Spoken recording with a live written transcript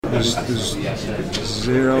there's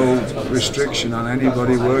zero restriction on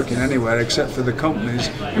anybody working anywhere except for the companies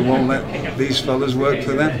who won't let these fellas work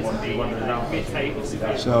for them.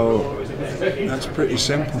 So that's pretty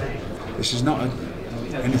simple. This is not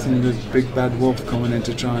anything with big bad wolf coming in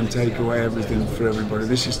to try and take away everything for everybody.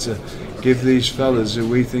 This is to give these fellas who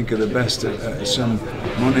we think are the best some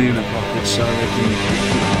money in their pockets so they can be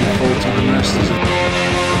full-time wrestlers.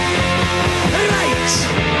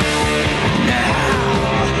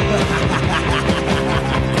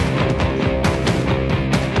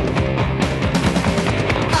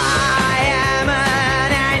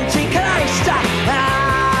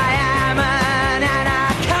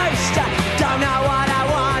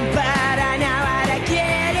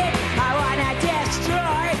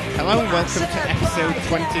 Welcome to episode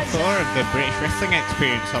 24 of the British Wrestling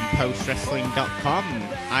Experience on postwrestling.com.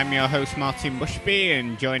 I'm your host Martin Bushby,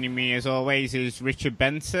 and joining me as always is Richard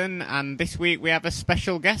Benson, and this week we have a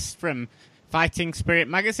special guest from Fighting Spirit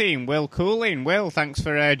magazine, Will Cooling. Will, thanks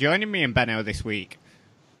for joining me and Benno this week.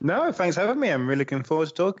 No, thanks for having me. I'm really looking forward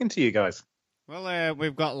to talking to you guys. Well,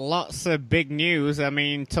 we've got lots of big news. I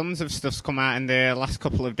mean, tons of stuff's come out in the last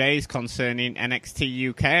couple of days concerning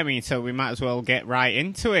NXT UK. I mean, so we might as well get right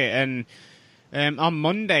into it. And on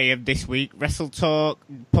Monday of this week, Wrestle Talk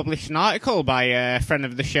published an article by a friend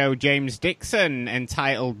of the show, James Dixon,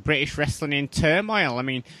 entitled British Wrestling in Turmoil. I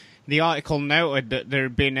mean, the article noted that there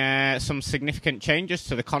had been some significant changes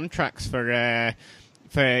to the contracts for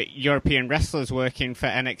European wrestlers working for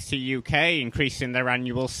NXT UK, increasing their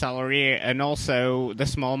annual salary, and also the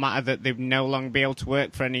small matter that they'd no longer be able to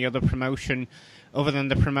work for any other promotion other than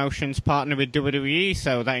the promotions partner with WWE.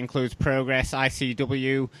 So that includes Progress,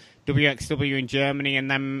 ICW, WXW in Germany,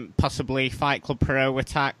 and then possibly Fight Club Pro,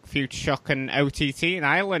 Attack, Future Shock, and OTT in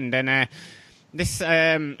Ireland. And this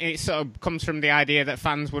it sort of comes from the idea that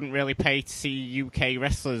fans wouldn't really pay to see UK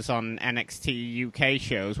wrestlers on NXT UK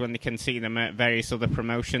shows when they can see them at various other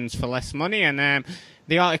promotions for less money. And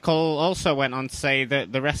the article also went on to say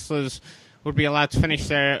that the wrestlers would be allowed to finish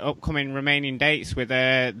their upcoming remaining dates with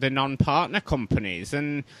the non-partner companies.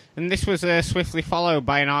 And this was swiftly followed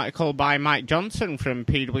by an article by Mike Johnson from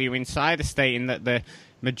PW Insider stating that the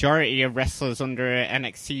majority of wrestlers under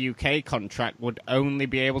NXT UK contract would only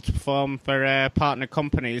be able to perform for partner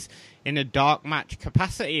companies in a dark match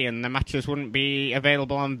capacity, and the matches wouldn't be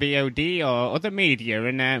available on VOD or other media.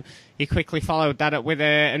 And he quickly followed that up with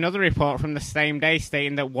another report from the same day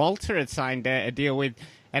stating that Walter had signed a deal with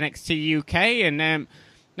NXT UK. And I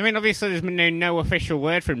mean, obviously there's been no official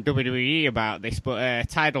word from WWE about this, but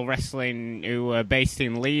Tidal Wrestling, who are based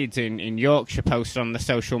in Leeds in Yorkshire, posted on the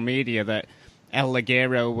social media that El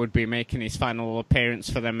Ligero would be making his final appearance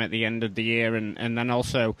for them at the end of the year, and then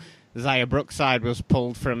also Zaya Brookside was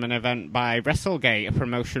pulled from an event by WrestleGate, a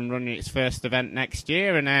promotion running its first event next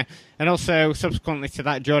year, and also subsequently to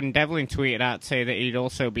that, Jordan Devlin tweeted out to say that he'd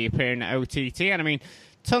also be appearing at OTT. And I mean,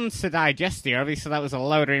 tons to digest here. Obviously that was a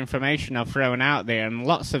load of information I've thrown out there and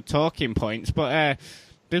lots of talking points, but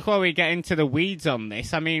before we get into the weeds on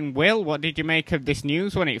this, I mean, Will, what did you make of this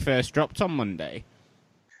news when it first dropped on Monday?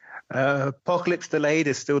 Apocalypse delayed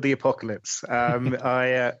is still the apocalypse.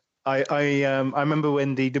 I remember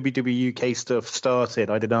when the WWE UK stuff started,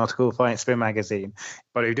 I did an article for Fighting Spirit magazine.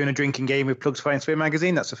 But we were doing a drinking game with Plugs Fighting Spirit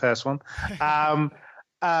magazine. That's the first one.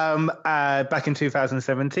 Back in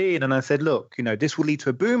 2017, and I said, look, this will lead to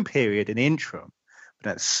a boom period in the interim,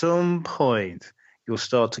 but at some point you'll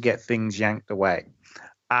start to get things yanked away.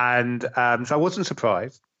 And so I wasn't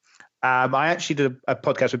surprised. I actually did a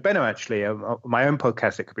podcast with Benno, my own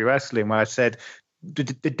podcast, It Could Be Wrestling, where I said the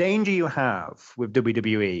danger you have with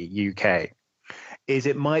WWE UK is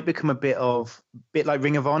it might become a bit like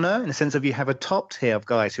Ring of Honor, in the sense of you have a top tier of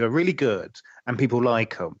guys who are really good and people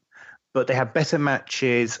like them, but they have better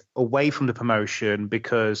matches away from the promotion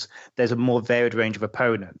because there's a more varied range of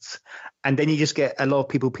opponents. And then you just get a lot of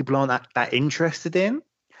people aren't that interested in.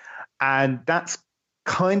 And that's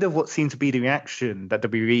kind of what seemed to be the reaction that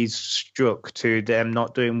WWE struck to them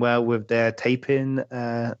not doing well with their taping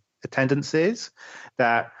attendances,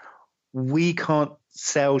 that we can't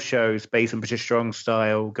sell shows based on British Strong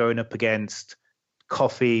Style going up against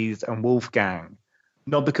Coffees and Wolfgang,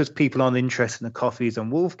 not because people aren't interested in the Coffees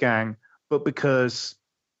and Wolfgang, but because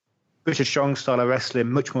British Strong Style are wrestling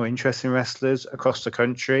much more interesting wrestlers across the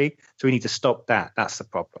country. So we need to stop that. That's the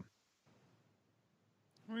problem.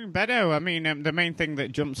 Beto, I mean, the main thing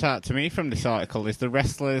that jumps out to me from this article is the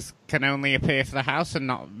wrestlers can only appear for the house and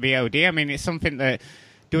not VOD. I mean, it's something that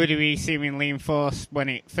WWE seemingly enforced when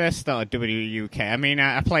it first started WWE UK. I mean,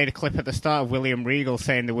 I played a clip at the start of William Regal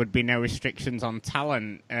saying there would be no restrictions on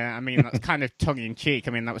talent. I mean, that's kind of tongue-in-cheek.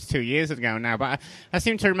 I mean, that was 2 years ago now. But I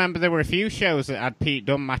seem to remember there were a few shows that had Pete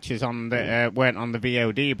Dunne matches on that weren't on the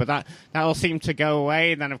VOD, but that all seemed to go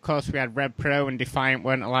away. Then, of course, we had Red Pro and Defiant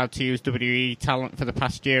weren't allowed to use WWE talent for the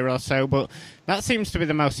past year or so. But that seems to be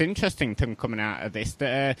the most interesting thing coming out of this,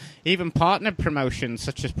 that even partner promotions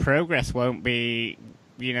such as Progress won't be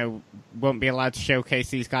allowed to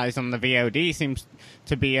showcase these guys on the VOD. Seems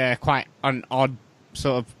to be quite an odd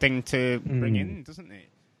sort of thing to bring in, doesn't it?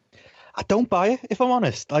 I don't buy it, if I'm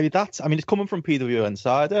honest. It's coming from PW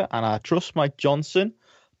Insider, and I trust Mike Johnson,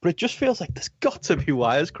 but it just feels like there's got to be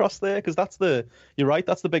wires crossed there, because you're right,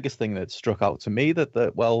 that's the biggest thing that struck out to me,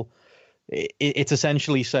 it's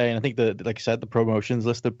essentially saying, I think like I said, the promotions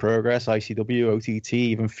listed Progress, ICW, OTT,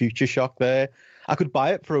 even Future Shock there. I could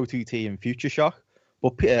buy it for OTT and Future Shock,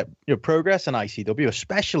 but Progress and ICW,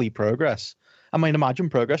 especially Progress. I mean, imagine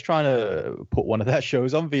Progress trying to put one of their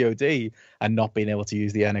shows on VOD and not being able to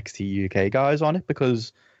use the NXT UK guys on it,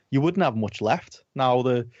 because you wouldn't have much left. Now,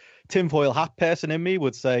 the tinfoil hat person in me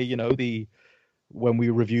would say, when we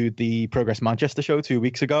reviewed the Progress Manchester show 2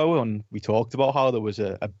 weeks ago, and we talked about how there was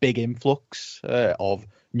a big influx of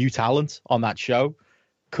new talent on that show,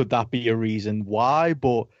 could that be a reason why?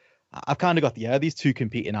 But I've kind of got these two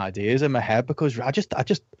competing ideas in my head, because I just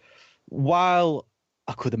while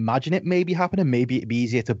I could imagine it maybe happening, maybe it'd be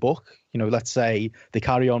easier to book. Let's say they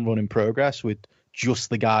carry on running Progress with just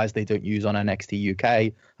the guys they don't use on NXT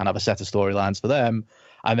UK and have a set of storylines for them,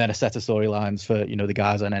 and then a set of storylines for the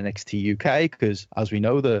guys on NXT UK, because as we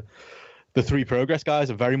know, the three Progress guys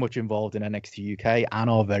are very much involved in NXT UK and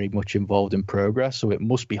are very much involved in Progress, so it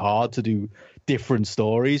must be hard to do different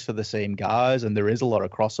stories for the same guys, and there is a lot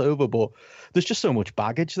of crossover, but there's just so much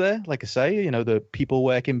baggage there. Like I say, the people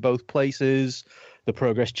working both places, the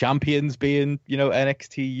Progress champions being,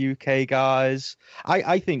 NXT UK guys.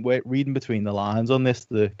 I think we're reading between the lines on this.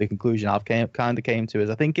 The conclusion I've kind of came to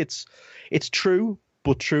is I think it's true,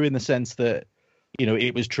 but true in the sense that,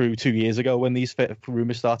 it was true 2 years ago when these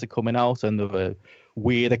rumors started coming out, and there were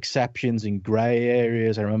weird exceptions in grey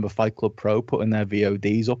areas. I remember Fight Club Pro putting their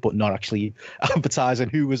VODs up, but not actually advertising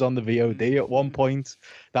who was on the VOD at one point.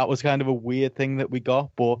 That was kind of a weird thing that we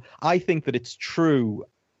got. But I think that it's true,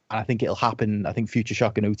 and I think it'll happen. I think Future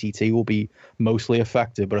Shock and OTT will be mostly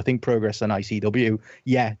affected, but I think Progress and ICW,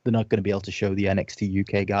 they're not going to be able to show the NXT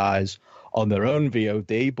UK guys on their own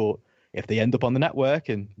VOD, but if they end up on the network,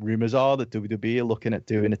 and rumors are that WWE are looking at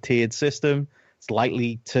doing a tiered system, it's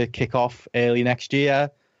likely to kick off early next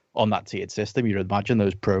year. On that tiered system, you'd imagine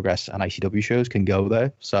those Progress and ICW shows can go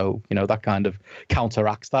there. So, that kind of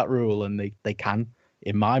counteracts that rule, and they can,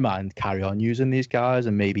 in my mind, carry on using these guys.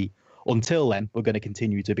 And maybe until then, we're going to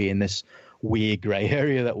continue to be in this weird grey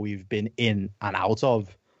area that we've been in and out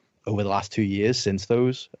of over the last 2 years since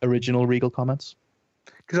those original Regal comments.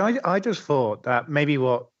 Because I just thought that maybe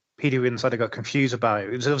what PW Insider got confused about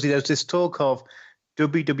it was obviously there's this talk of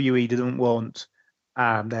WWE didn't want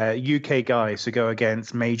their UK guys to go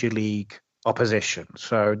against major league opposition.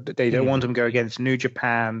 So they don't want them to go against New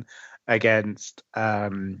Japan, against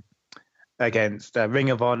Ring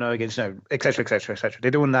of Honor, against et cetera, et cetera, et cetera.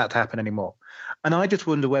 They don't want that to happen anymore. And I just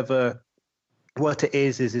wonder whether what it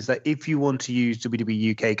is that if you want to use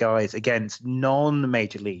WWE UK guys against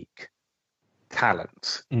non-major league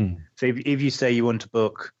talent, so if you say you want to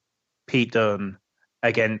book Pete Dunne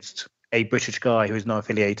against a British guy who is not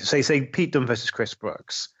affiliated, say Pete Dunne versus Chris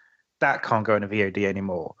Brooks, that can't go in a VOD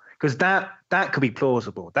anymore, because that could be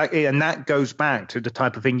plausible. That goes back to the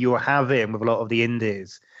type of thing you were having with a lot of the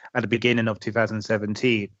indies at the beginning of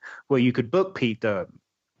 2017, where you could book Pete Dunne,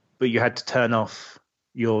 but you had to turn off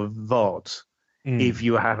your VOD if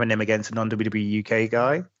you were having him against a non-WWE UK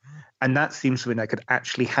guy, and that seems something that could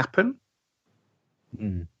actually happen.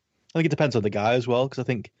 I think it depends on the guy as well, because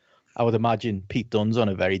I would imagine Pete Dunne's on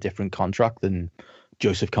a very different contract than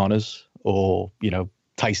Joseph Connors or,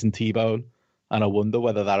 Tyson T-Bone. And I wonder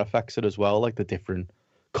whether that affects it as well, like the different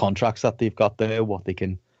contracts that they've got there, what they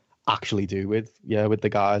can actually do with the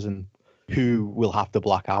guys, and who will have to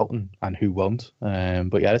black out and who won't.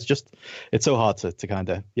 But it's so hard to kind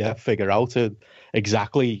of figure out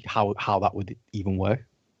exactly how that would even work.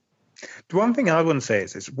 The one thing I want to say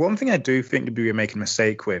is one thing I do think WWE are making a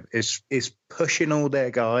mistake with is pushing all their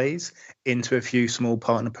guys into a few small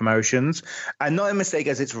partner promotions. And not a mistake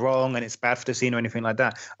as it's wrong and it's bad for the scene or anything like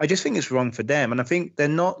that. I just think it's wrong for them. And I think they're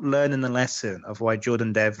not learning the lesson of why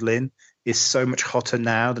Jordan Devlin is so much hotter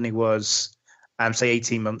now than he was say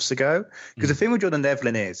 18 months ago. Because the thing with Jordan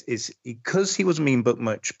Devlin is because he wasn't being booked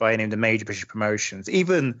much by any of the major British promotions,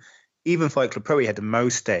 even Fight Club Pro, he had the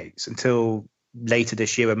most dates until later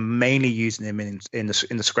this year. We're mainly using him in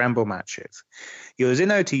the scramble matches. He was in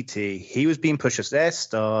OTT. He was being pushed as their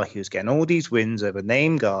star. He was getting all these wins over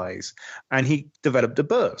name guys, and he developed a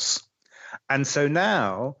buzz. And so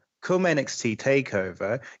now, come NXT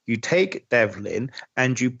TakeOver, you take Devlin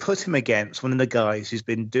and you put him against one of the guys who's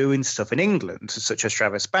been doing stuff in England, such as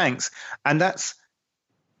Travis Banks, and that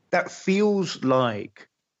feels like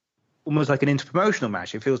almost like an interpromotional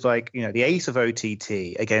match. It feels like, the ace of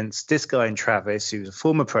OTT against this guy in Travis, who's a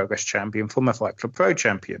former Progress champion, former Fight Club Pro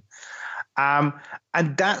champion. And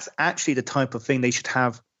that's actually the type of thing they should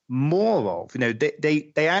have more of.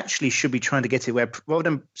 They actually should be trying to get it where rather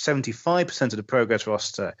than 75% of the Progress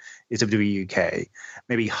roster is WWE UK,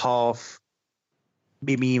 maybe half,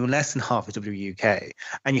 maybe even less than half is WWE UK,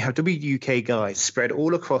 and you have WWE UK guys spread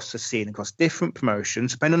all across the scene, across different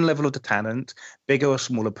promotions, depending on the level of the talent, bigger or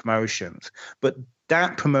smaller promotions. But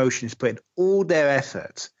that promotion is putting all their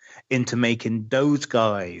effort into making those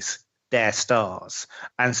guys their stars.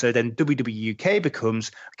 And so then WWE UK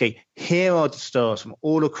becomes, okay, here are the stars from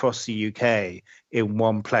all across the UK in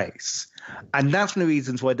one place. And that's one of the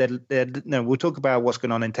reasons why we'll talk about what's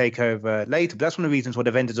going on in TakeOver later, but that's one of the reasons why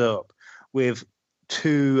they've ended up with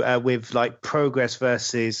like Progress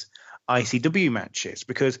versus ICW matches,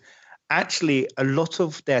 because actually a lot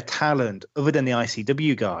of their talent, other than the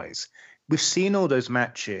ICW guys, we've seen all those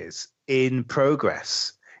matches in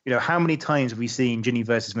Progress. How many times have we seen Ginny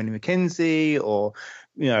versus Minnie McKenzie, or,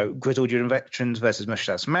 Grizzled Veteran Veterans versus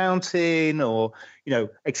Mustache Mountain, or,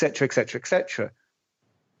 et cetera, et cetera, et cetera.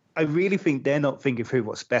 I really think they're not thinking through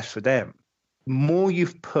what's best for them. The more you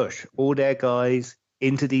push all their guys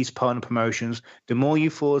into these partner promotions, the more you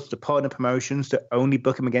force the partner promotions to only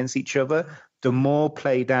book them against each other, the more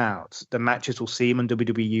played out the matches will seem on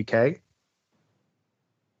WWE UK.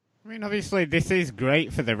 I mean, obviously, this is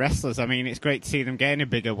great for the wrestlers. I mean, it's great to see them getting a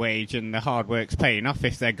bigger wage and the hard work's paying off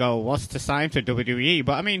if their goal was to sign to WWE.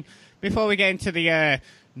 But, I mean, before we get into the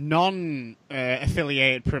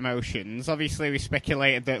non-affiliated promotions, obviously we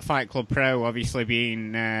speculated that Fight Club Pro, obviously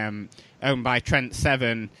being owned by Trent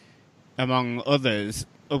Seven, among others,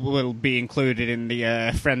 will be included in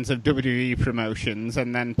the Friends of WWE promotions,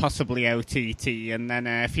 and then possibly OTT, and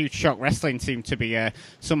then Future Shock Wrestling seemed to be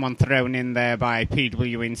someone thrown in there by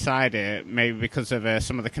PW Insider, maybe because of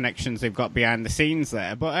some of the connections they've got behind the scenes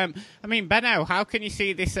there. But I mean, Benno, how can you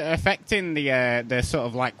see this affecting the sort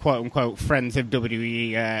of like quote unquote Friends of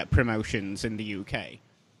WWE promotions in the UK?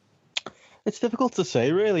 It's difficult to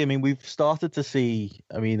say, really. I mean, we've started to see.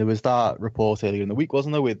 I mean, there was that report earlier in the week,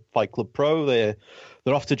 wasn't there, with Fight Club Pro? They're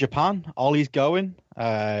off to Japan. Ollie's going.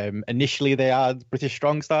 Initially, they had British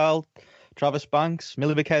Strong Style, Travis Banks,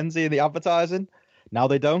 Millie McKenzie in the advertising. Now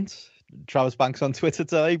they don't. Travis Banks on Twitter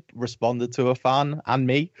today responded to a fan and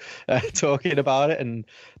me talking about it, and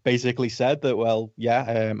basically said that, well,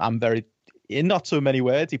 yeah, I'm very. In not so many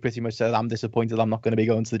words, he pretty much said, I'm disappointed I'm not going to be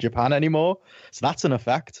going to Japan anymore. So that's an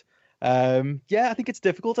effect. Yeah, I think it's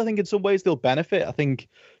difficult. I think in some ways they'll benefit. I think,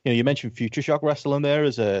 you mentioned Future Shock Wrestling there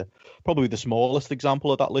as probably the smallest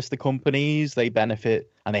example of that list of companies. They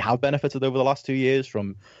benefit, and they have benefited over the last 2 years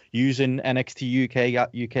from using NXT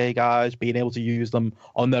UK guys, being able to use them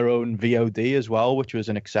on their own VOD as well, which was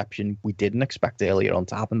an exception we didn't expect earlier on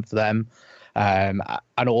to happen to them. And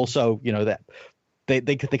also, that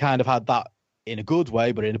they kind of had that in a good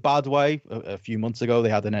way, but in a bad way. A few months ago,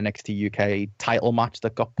 they had an NXT UK title match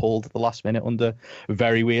that got pulled at the last minute under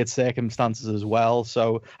very weird circumstances as well.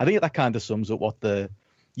 So I think that kind of sums up what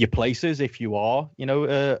your place is if you are,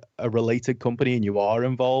 a related company and you are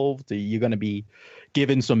involved. You're going to be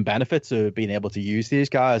given some benefits of being able to use these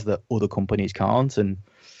guys that other companies can't. And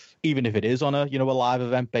even if it is on a live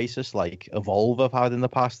event basis, like Evolve have had in the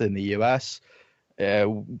past in the US,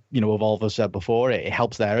 Evolve has said before, it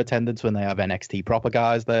helps their attendance when they have NXT proper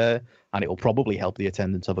guys there, and it will probably help the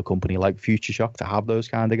attendance of a company like Future Shock to have those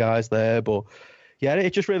kind of guys there. But yeah,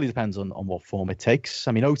 it just really depends on what form it takes.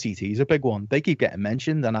 I mean, OTT is a big one. They keep getting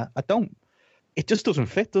mentioned, and it just doesn't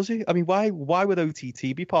fit, does it? I mean, why would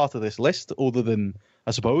OTT be part of this list other than,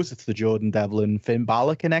 I suppose, it's the Jordan Devlin, Finn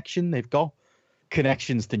Balor connection? They've got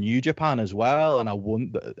connections to New Japan as well, and I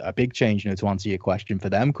want a big change, to answer your question for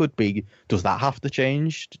them could be, does that have to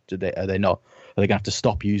change? Are they going to have to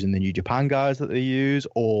stop using the New Japan guys that they use,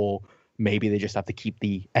 or maybe they just have to keep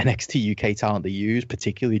the NXT UK talent they use,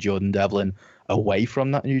 particularly Jordan Devlin, away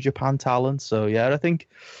from that New Japan talent? So yeah, I think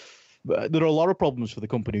there are a lot of problems for the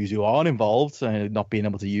companies who aren't involved, not being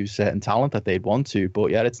able to use certain talent that they'd want to.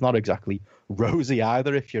 But yeah, it's not exactly rosy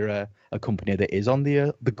either if you're a company that is on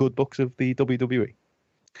the good books of the WWE.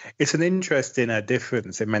 It's an interesting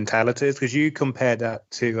difference in mentalities, because you compare that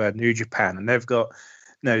to New Japan, and they've got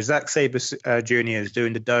Zack Sabre Jr. is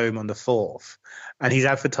doing the Dome on the 4th, and he's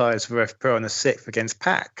advertised for Rev Pro on the 6th against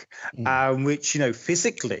Pac, which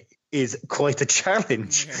physically is quite a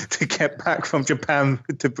challenge to get back from Japan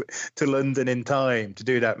to London in time to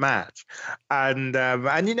do that match. And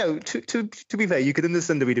to be fair, you could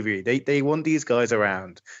understand WWE. They want these guys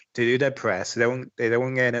around to do their press. They don't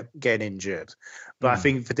want to get injured. But I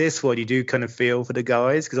think for this one, you do kind of feel for the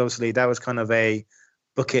guys, because obviously that was kind of a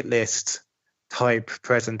bucket list type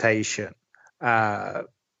presentation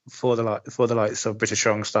for the likes of British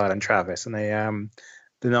Strong Style and Travis, and they're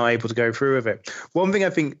not able to go through with it. One thing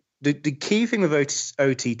I think the key thing with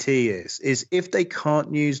OTT is if they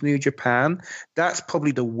can't use New Japan, that's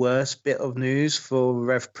probably the worst bit of news for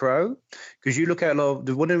Rev Pro, because you look at one of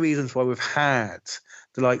the reasons why we've had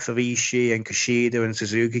the likes of Ishii and Kushida and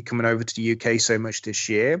Suzuki coming over to the UK so much this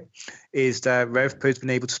year is that Rev Pro has been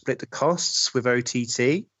able to split the costs with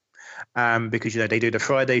OTT. Because they do the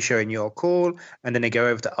Friday show in York Hall, and then they go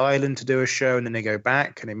over to Ireland to do a show, and then they go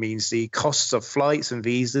back, and it means the costs of flights and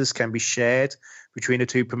visas can be shared between the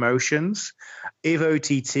two promotions. If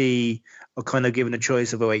OTT are kind of given a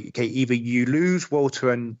choice of either you lose Walter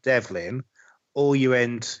and Devlin, or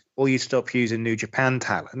you stop using New Japan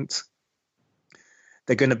talent,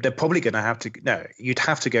 they're probably going to have to. No, you'd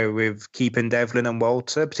have to go with keeping Devlin and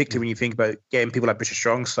Walter, particularly when you think about getting people like British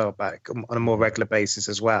Strong Style back on a more regular basis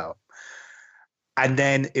as well. And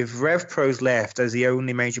then if Rev Pro's left as the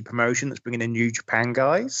only major promotion that's bringing in New Japan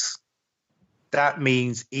guys, that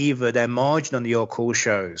means either their margin on the York Hall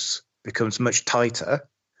shows becomes much tighter,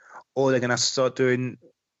 or they're going to have to start doing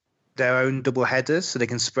their own double headers so they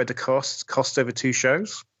can spread the cost over 2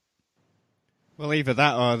 shows. Well, either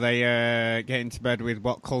that or they get into bed with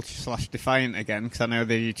What Culture / Defiant again, because I know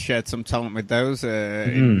they shared some talent with those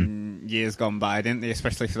in years gone by, didn't they?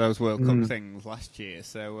 Especially for those World Cup things last year.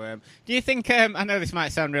 So, do you think? I know this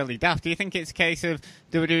might sound really daft. Do you think it's a case of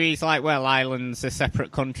WWE's like, well, Ireland's a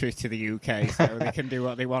separate country to the UK, so they can do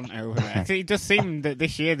what they want over there? 'Cause it does seem that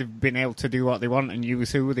this year they've been able to do what they want and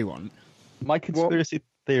use who they want. My conspiracy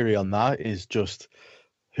theory on that is just,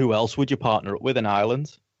 who else would you partner up with in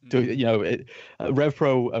Ireland? Rev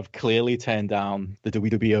Pro have clearly turned down the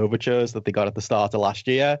WWE overtures that they got at the start of last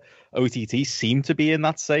year. OTT seem to be in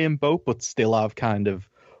that same boat, but still have kind of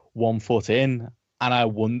one foot in. And I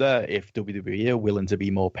wonder if WWE are willing to be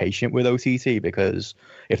more patient with OTT, because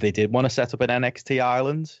if they did want to set up an NXT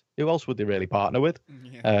Ireland, who else would they really partner with?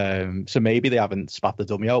 Yeah. So maybe they haven't spat the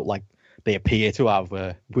dummy out like they appear to have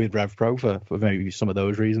with Rev Pro for maybe some of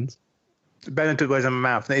those reasons. Ben took words in my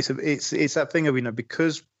mouth. It's that thing of,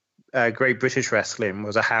 because Great British Wrestling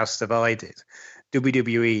was a house divided,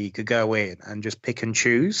 WWE could go in and just pick and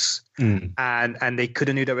choose, and they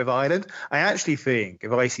couldn't do that with Ireland. I actually think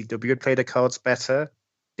if ICW had played their cards better,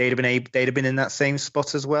 they'd have been in that same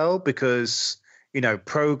spot as well, because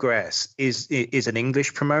Progress is an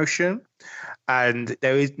English promotion, and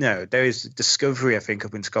there is Discovery, I think,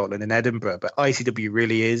 up in Scotland in Edinburgh, but ICW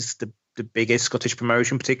really is the biggest Scottish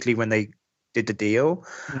promotion, particularly when they did the deal.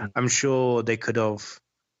 I'm sure they could have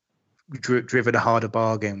driven a harder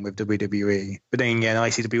bargain with WWE, but then again,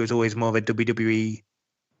 ICW was always more of a WWE.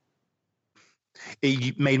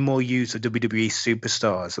 It made more use of WWE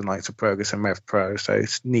superstars than like Progress and Rev Pro, so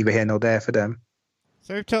it's neither here nor there for them.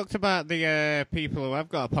 So we've talked about the people who have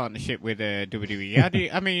got a partnership with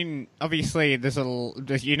WWE. I mean, obviously, there's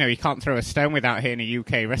you can't throw a stone without hitting a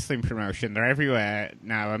UK wrestling promotion. They're everywhere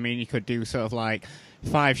now. I mean, you could do sort of like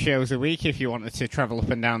 5 shows a week if you wanted to travel up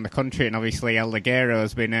and down the country, and obviously El Ligero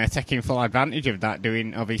has been taking full advantage of that.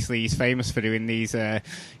 Obviously, he's famous for doing these,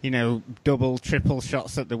 double, triple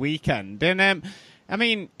shots at the weekend. And I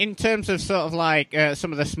mean, in terms of sort of like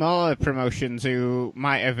some of the smaller promotions who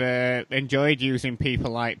might have enjoyed using people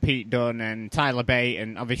like Pete Dunne and Tyler Bate,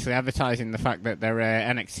 and obviously advertising the fact that they're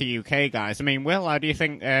NXT UK guys. I mean, Will, how do you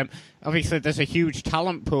think? Obviously, there's a huge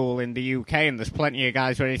talent pool in the UK, and there's plenty of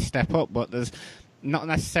guys ready to step up, but there's not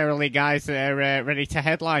necessarily guys that are ready to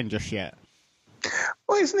headline just yet.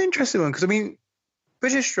 Well, it's an interesting one, because I mean,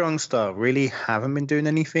 British Strong Style really haven't been doing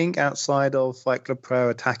anything outside of Fight Club Pro,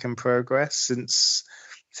 Attack and Progress since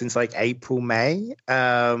like April, May.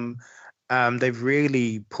 They've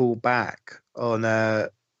really pulled back on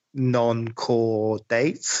non-core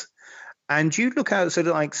dates. And you look out, so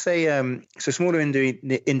like say, smaller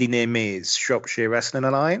indie near me is Shropshire Wrestling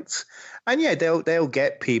Alliance, and yeah, they'll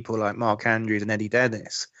get people like Mark Andrews and Eddie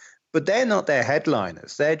Dennis. but they're not their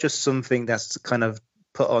headliners. They're just something that's kind of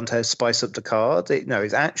put on to spice up the card.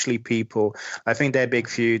 It's actually people. I think their big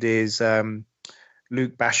feud is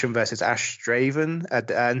Luke Basham versus Ash Draven,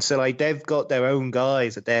 and so like they've got their own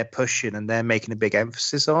guys that they're pushing and they're making a big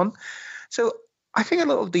emphasis on. So I think a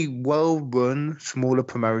lot of the well-run smaller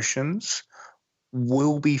promotions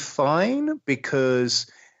will be fine because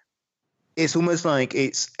it's almost like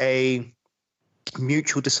it's a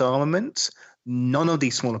mutual disarmament. None of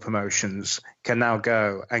these smaller promotions can now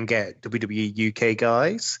go and get WWE UK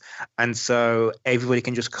guys. And so everybody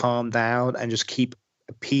can just calm down and just keep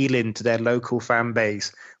appealing to their local fan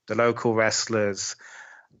base, the local wrestlers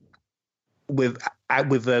with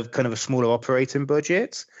a kind of a smaller operating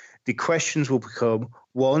budget. The questions will become,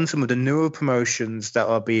 one, some of the newer promotions that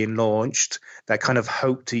are being launched that kind of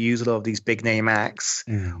hope to use a lot of these big name acts.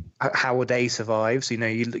 How will they survive? So,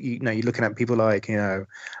 you're looking at people like, the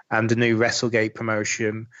new WrestleGate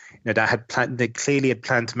promotion, that they clearly had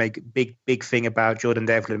planned to make a big thing about Jordan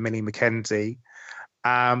Devlin and Millie McKenzie.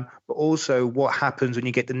 But also what happens when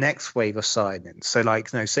you get the next wave of signings. So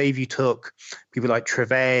say if you took people like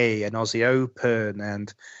Trevay and Aussie Open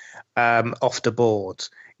and Off the Board,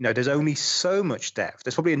 there's only so much depth.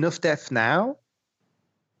 There's probably enough depth now,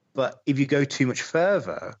 but if you go too much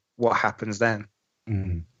further, what happens then?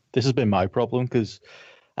 This has been my problem because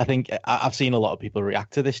I think I've seen a lot of people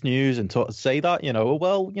react to this news and say that,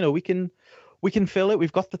 we can fill it.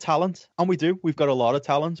 We've got the talent, and we do. We've got a lot of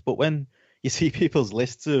talent, but when you see people's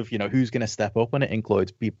lists of, who's going to step up, and it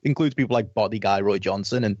includes people like Body Guy Roy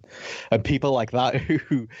Johnson and people like that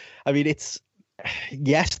who, I mean,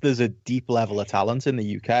 yes, there's a deep level of talent in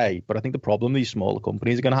the UK, but I think the problem these smaller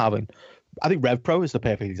companies are going to have, and I think RevPro is the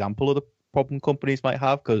perfect example of the problem companies might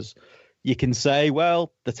have, because you can say,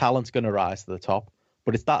 well, the talent's going to rise to the top,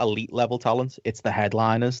 but it's that elite level talent. It's the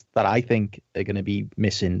headliners that I think are going to be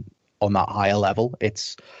missing on that higher level.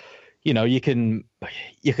 It's, you can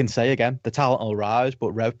say again, the talent will rise,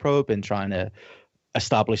 but RevPro have been trying to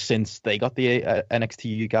establish since they got the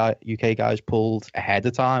NXT UK guys pulled ahead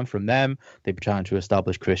of time from them. They've been trying to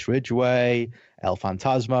establish Chris Ridgway, El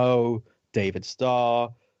Phantasmo, David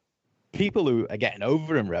Starr, people who are getting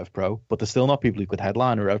over in RevPro, but they're still not people who could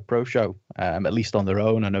headline a RevPro show, at least on their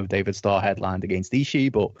own. I know David Starr headlined against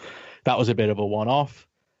Ishii, but that was a bit of a one-off.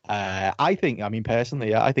 I think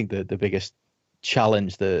the biggest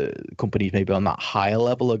challenge the companies maybe on that higher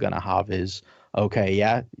level are going to have is,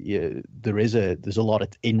 there's a lot of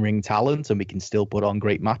in-ring talent and we can still put on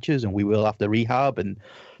great matches, and we will have to rehab, and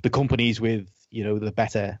the companies with, the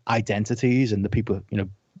better identities and the people,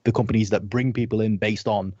 the companies that bring people in based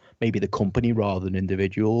on maybe the company rather than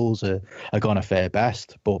individuals are going to fare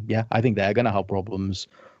best. But yeah, I think they're going to have problems.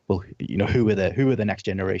 Well, who are the next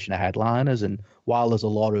generation of headliners? And while there's a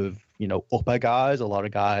lot of, upper guys, a lot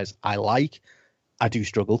of guys I do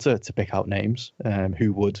struggle to pick out names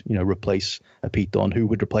who would, replace a Pete Dunne, who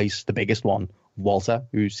would replace the biggest one, Walter,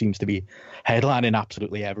 who seems to be headlining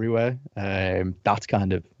absolutely everywhere. That's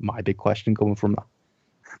kind of my big question coming from that.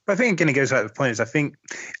 But I think again, it goes back to the point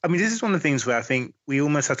this is one of the things where I think we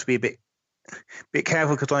almost have to be a bit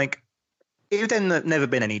careful, because if there'd never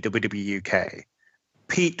been any WWE UK,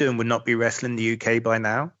 Pete Dunne would not be wrestling the UK by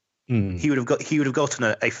now. He would have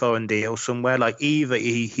gotten a foreign deal somewhere. Either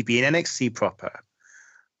he'd be in NXT proper,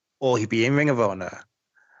 or he'd be in Ring of Honor.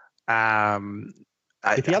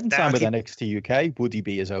 If he hadn't signed with NXT UK, would he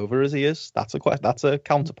be as over as he is? That's a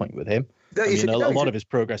counterpoint with him. A lot of his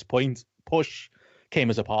progress push came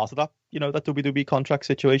as a part of that, that WWE contract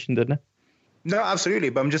situation, didn't it? No, absolutely.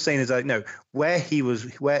 But I'm just saying where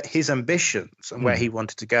his ambitions and where he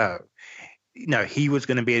wanted to go. He was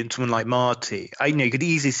going to be someone like Marty. You could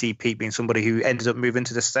easily see Pete being somebody who ended up moving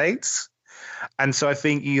to the States. And so I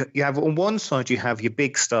think you have, on one side, you have your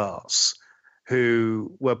big stars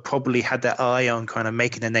who were probably had their eye on kind of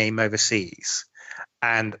making a name overseas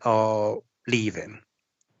and are leaving,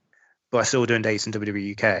 but are still doing dates in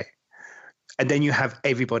WWE UK. And then you have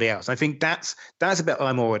everybody else. I think that's a bit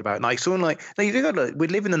I'm worried about. We're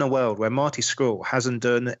living in a world where Marty Scurll hasn't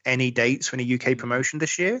done any dates for any UK promotion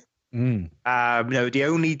this year. The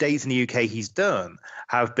only dates in the UK he's done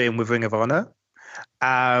have been with Ring of Honor.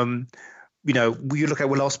 You look at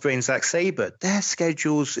Will Ospreay and Zack Sabre, their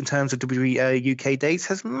schedules in terms of WWE UK dates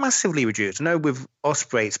has massively reduced. I know with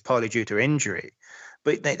Ospreay it's partly due to injury,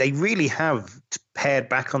 but they really have pared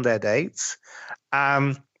back on their dates.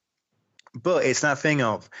 But it's that thing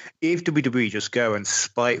of, if WWE just go and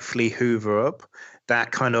spitefully hoover up that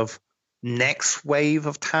kind of next wave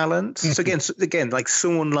of talent. So again, like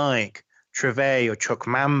someone like Trevay or Chuck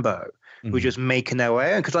Mambo, who are just making their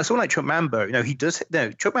way. Because I saw like Chuck Mambo, he does.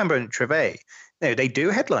 No, Chuck Mambo and Treve, they do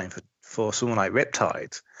headline for someone like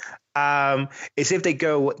Riptide. It's if they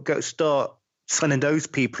go start signing those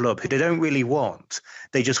people up who they don't really want.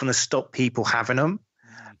 They just want to stop people having them.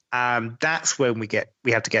 That's when we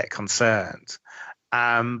have to get concerned.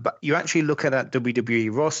 But you actually look at that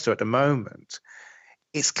WWE roster at the moment.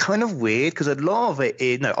 It's kind of weird because a lot of it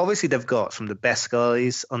is, obviously they've got some of the best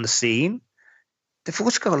guys on the scene. They've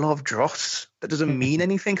also got a lot of dross that doesn't mean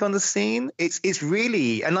anything on the scene. It's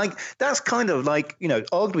really, and like, that's kind of like,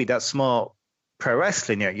 arguably that's smart pro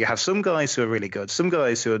wrestling. You have some guys who are really good, some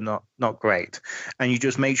guys who are not great. And you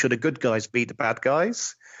just make sure the good guys beat the bad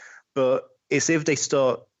guys. But it's if they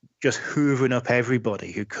start just hoovering up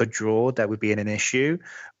everybody who could draw, that would be an issue.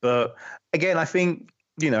 But again, I think,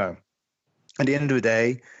 at the end of the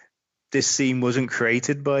day, this scene wasn't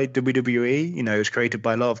created by WWE. It was created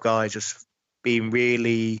by a lot of guys just being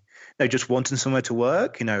really, just wanting somewhere to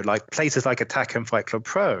work. Like places like Attack and Fight Club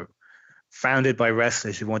Pro, founded by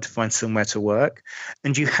wrestlers who want to find somewhere to work.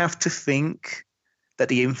 And you have to think that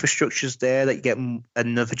the infrastructure's there, that you get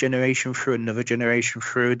another generation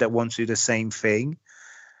through that want to do the same thing.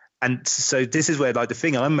 And so this is where, like, the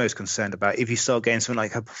thing I'm most concerned about, if you start getting something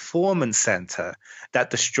like a performance center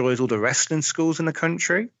that destroys all the wrestling schools in the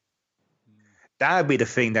country, that would be the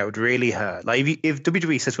thing that would really hurt. Like if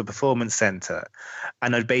WWE sets up a performance center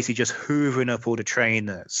and they're basically just hoovering up all the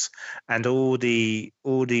trainers and all the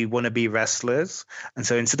wannabe wrestlers, and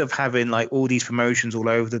so instead of having like all these promotions all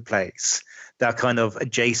over the place that are kind of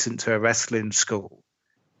adjacent to a wrestling school,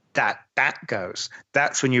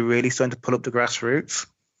 that's when you're really starting to pull up the grassroots.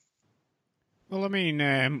 Well, I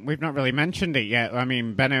mean, we've not really mentioned it yet. I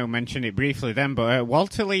mean, Benno mentioned it briefly then, but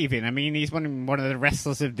Walter leaving, I mean, he's one of the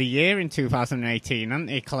wrestlers of the year in 2018, isn't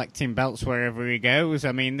he? Collecting belts wherever he goes.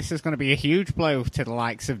 I mean, this is going to be a huge blow to the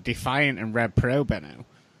likes of Defiant and Rev Pro, Benno.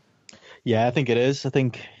 Yeah, I think it is. I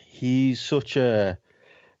think he's such a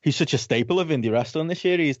staple of indie wrestling this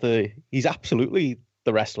year. He's absolutely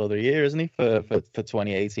the wrestler of the year, isn't he, for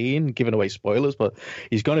 2018? Giving away spoilers, but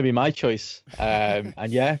he's going to be my choice. And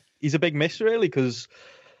yeah, he's a big miss, really, because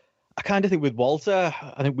I kind of think with Walter,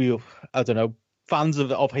 fans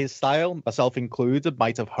of his style, myself included,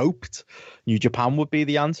 might have hoped New Japan would be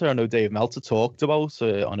the answer. I know Dave Meltzer talked about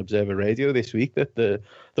on Observer Radio this week that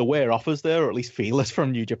the wear offers there, or at least feelers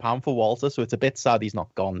from New Japan for Walter, so it's a bit sad he's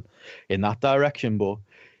not gone in that direction, but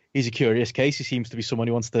he's a curious case. He seems to be someone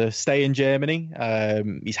who wants to stay in Germany.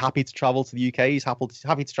 He's happy to travel to the UK. He's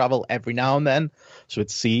happy to travel every now and then. So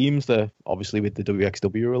it seems that, obviously with the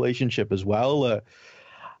WXW relationship as well, an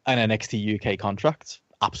NXT UK contract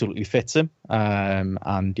absolutely fits him.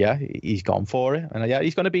 And yeah, he's gone for it. And yeah,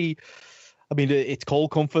 he's going to be, I mean, it's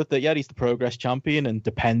cold comfort that, yeah, he's the Progress champion, and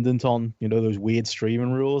dependent on, those weird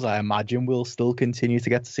streaming rules, I imagine we'll still continue to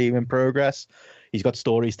get to see him in Progress. He's got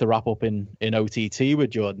stories to wrap up in OTT with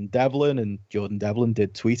Jordan Devlin, and Jordan Devlin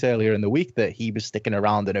did tweet earlier in the week that he was sticking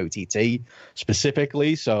around in OTT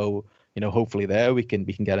specifically. So, hopefully there we can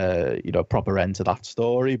get a proper end to that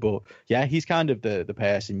story. But yeah, he's kind of the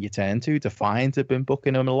person you turn to. Defiant have been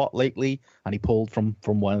booking him a lot lately, and he pulled from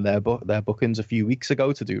one of their bookings a few weeks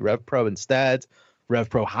ago to do Rev Pro instead. Rev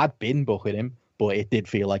Pro had been booking him, but it did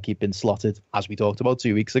feel like he'd been slotted, as we talked about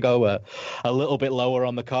 2 weeks ago, a little bit lower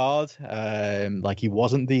on the card. Like he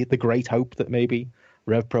wasn't the great hope that maybe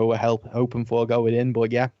Rev Pro were hoping for going in.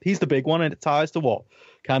 But yeah, he's the big one, and it ties to what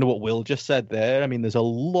Will just said there. I mean, there's a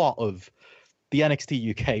lot of the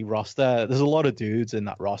NXT UK roster. There's a lot of dudes in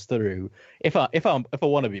that roster who, if I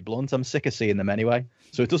want to be blunt, I'm sick of seeing them anyway.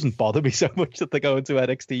 So it doesn't bother me so much that they're going to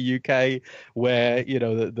NXT UK, where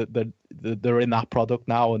they're in that product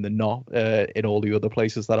now and they're not in all the other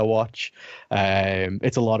places that I watch.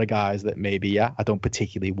 It's a lot of guys that maybe I don't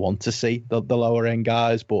particularly want to see, the lower end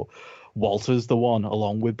guys, but Walter's the one,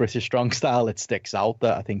 along with British Strong Style, that sticks out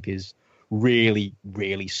that I think is really,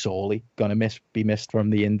 really sorely going to be missed from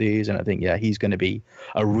the indies. And I think, he's going to be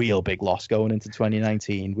a real big loss going into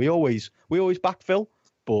 2019. We always backfill,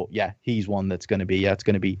 but he's one that's going to be, it's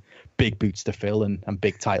going to be big boots to fill and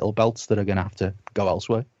big title belts that are going to have to go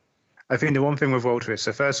elsewhere. I think the one thing with Walter is,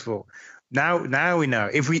 so first of all, now we know.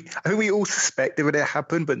 I think we all suspected when it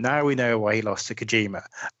happened, but now we know why he lost to Kojima.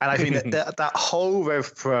 And I think that whole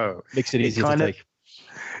Rev Pro makes it easy to take.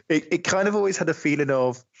 It kind of always had a feeling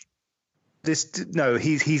of this. No,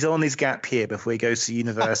 he's on his gap here before he goes to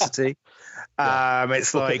university.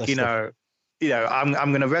 It's like I'm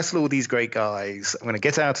going to wrestle all these great guys. I'm going to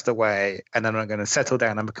get out of the way, and then I'm going to settle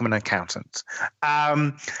down and become an accountant.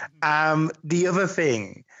 The other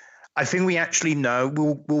thing, I think we actually know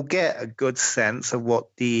we'll get a good sense of what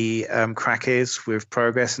the crack is with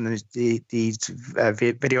Progress and these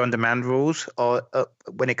video on demand rules or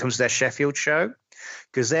when it comes to their Sheffield show,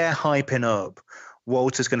 because they're hyping up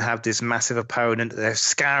Walter's going to have this massive opponent. They're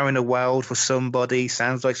scouring the world for somebody.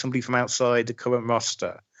 Sounds like somebody from outside the current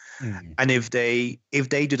roster. And if they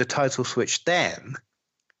do the title switch then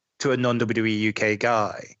to a non-WWE UK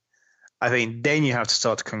guy, I think then you have to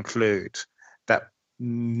start to conclude that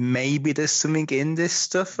maybe there's something in this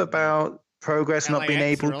stuff about Progress not being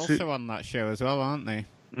able to. Also on that show as well, aren't they?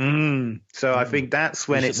 So I think that's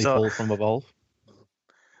when it starts from Evolve.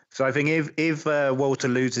 So I think if Walter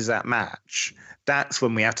loses that match, that's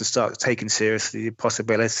when we have to start taking seriously the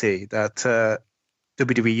possibility that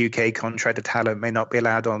WWE UK contracted talent may not be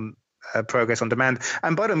allowed on Progress on Demand.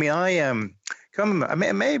 And by the way, I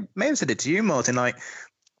may have said it to you, Martin. Like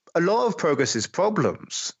a lot of Progress's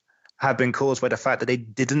problems have been caused by the fact that they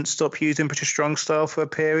didn't stop using British Strong Style for a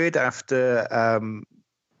period after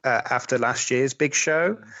last year's big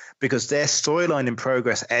show, because their storyline in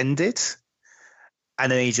Progress ended,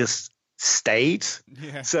 and then he just stayed.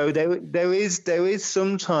 Yeah. So there is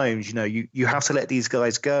sometimes, you have to let these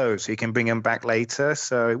guys go so you can bring them back later.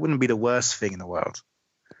 So it wouldn't be the worst thing in the world.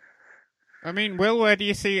 I mean, Will, where do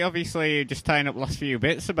you see, obviously, just tying up last few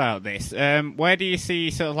bits about this, where do you see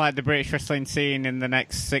sort of like the British wrestling scene in the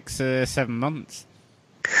next 6 or 7 months?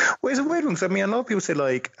 Well, it's a weird one, because, I mean, a lot of people say,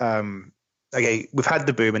 like, okay, we've had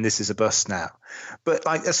the boom and this is a bust now. But,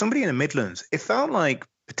 like, as somebody in the Midlands, it felt like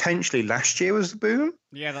potentially last year was the boom.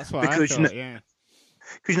 Yeah, that's what I thought, yeah.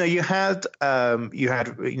 Because you had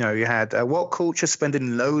What Culture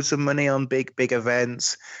spending loads of money on big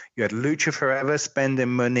events. You had Lucha Forever spending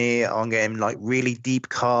money on getting like really deep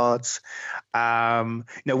cards. One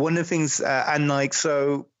of the things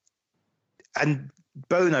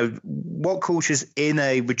Bono, What Culture's in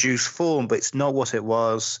a reduced form, but it's not what it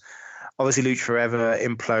was. Obviously, Lucha Forever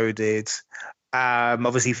imploded.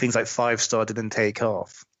 Obviously, things like 5 Star didn't take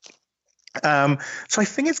off. So I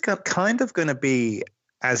think it's kind of going to be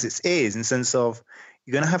as it is, in the sense of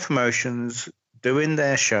you're going to have promotions doing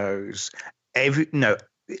their shows.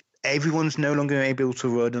 Everyone's no longer able to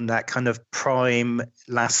run on that kind of prime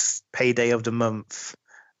last payday of the month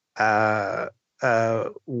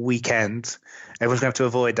weekend. Everyone's going to have to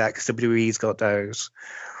avoid that because WWE's got those.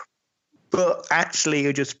 But actually,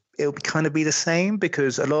 it'll kind of be the same,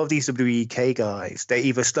 because a lot of these WWEK guys, they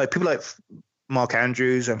either like people like Mark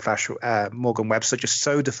Andrews and Flash Morgan Webster, just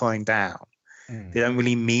so defined down. They don't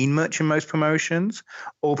really mean much in most promotions.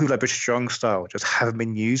 Or people like British Strong Style just haven't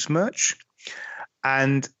been used much.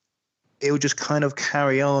 And it will just kind of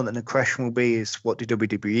carry on. And the question will be is, what do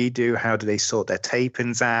WWE do? How do they sort their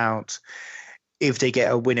tapings out? If they get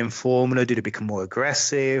a winning formula, do they become more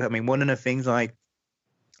aggressive? I mean, one of the things I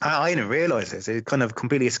didn't realize this. It kind of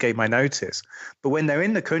completely escaped my notice. But when they're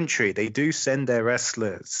in the country, they do send their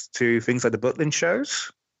wrestlers to things like the Butlin shows.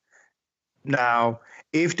 Now,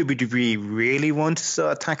 if WWE really want to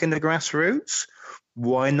start attacking the grassroots,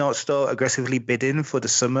 why not start aggressively bidding for the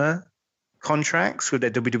summer contracts with their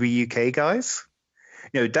WWE UK guys?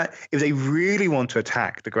 That if they really want to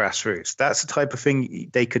attack the grassroots, that's the type of thing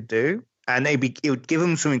they could do. And it would give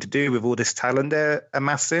them something to do with all this talent they're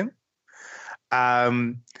amassing.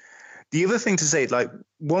 The other thing to say, like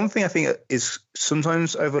one thing I think is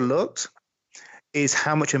sometimes overlooked, is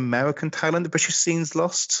how much American talent the British scene's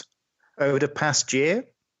lost over the past year.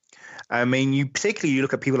 I mean, you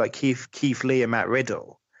look at people like Keith Lee and Matt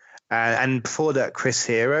Riddle, and before that Chris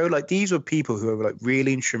Hero. Like these were people who were like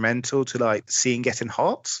really instrumental to like the scene getting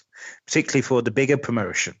hot, particularly for the bigger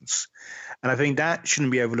promotions. And I think that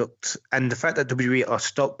shouldn't be overlooked. And the fact that WWE are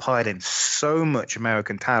stockpiling so much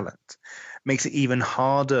American talent makes it even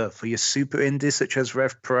harder for your super indies such as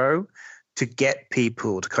Rev Pro to get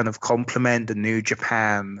people to kind of complement the New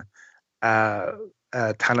Japan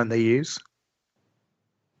talent they use.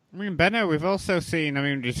 I mean, Benno, we've also seen,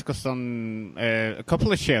 we discussed on a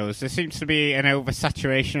couple of shows, there seems to be an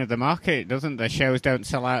oversaturation of the market, doesn't there? Shows don't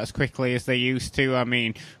sell out as quickly as they used to. I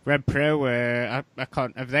mean, Red Pro,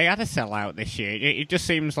 have they had a sellout this year? It just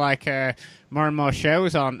seems like more and more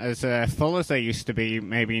shows aren't as full as they used to be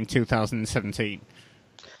maybe in 2017.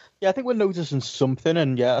 Yeah, I think we're noticing something,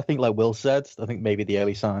 and yeah, I think like Will said, I think maybe the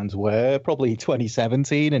early signs were probably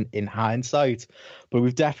 2017 in hindsight, but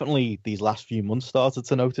we've definitely these last few months started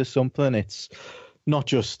to notice something. It's not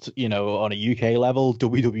just, on a UK level,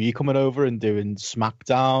 WWE coming over and doing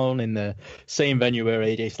SmackDown in the same venue where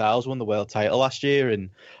AJ Styles won the world title last year,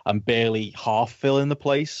 and barely half filling the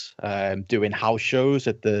place, doing house shows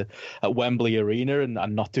at Wembley Arena,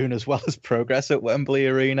 and not doing as well as Progress at Wembley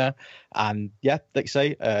Arena. And yeah, like I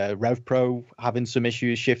say, Rev Pro having some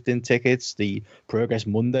issues shifting tickets. The Progress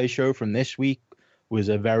Monday show from this week was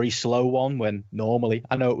a very slow one, when normally,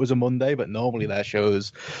 I know it was a Monday, but normally their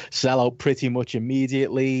shows sell out pretty much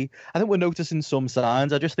immediately. I think we're noticing some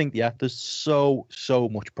signs. I just think, there's so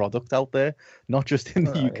much product out there, not just in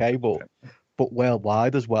the UK, but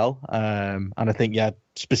worldwide as well. And I think,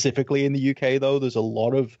 specifically in the UK, though, there's a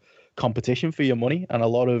lot of competition for your money and a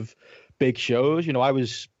lot of big shows.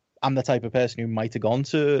 I'm the type of person who might have gone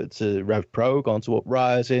to Rev Pro, gone to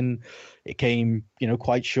Uprising. It came,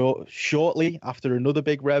 quite shortly after another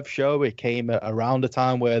big Rev show. It came around a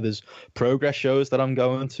time where there's Progress shows that I'm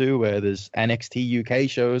going to, where there's NXT UK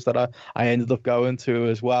shows that I ended up going to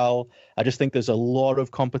as well. I just think there's a lot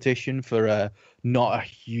of competition for not a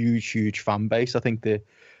huge fan base. I think the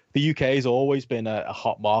UK has always been a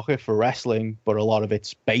hot market for wrestling, but a lot of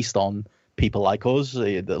it's based on people like us,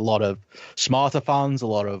 a lot of smarter fans, a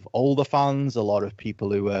lot of older fans, a lot of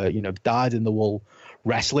people who dyed in the wool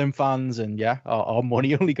wrestling fans, and our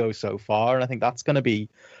money only goes so far. And I think that's going to be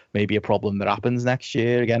maybe a problem that happens next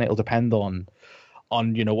year. Again, it'll depend on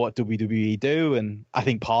what WWE do, and I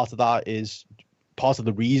think part of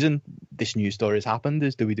the reason this news story has happened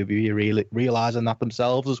is WWE realizing that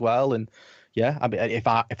themselves as well. And I mean, if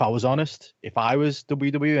I was honest, if I was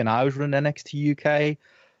WWE and I was running NXT UK,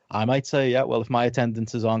 I might say, if my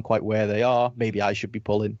attendances aren't quite where they are, maybe I should be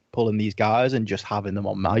pulling these guys and just having them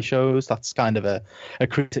on my shows. That's kind of a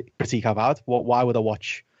critique I've had. Why would I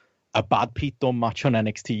watch a bad Pete Dunne match on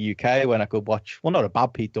NXT UK when I could watch, well, not a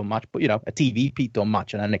bad Pete Dunne match, but, a TV Pete Dunne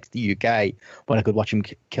match on NXT UK when I could watch him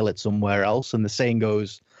kill it somewhere else? And the same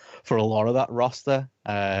goes for a lot of that roster.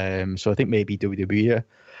 So I think maybe WWE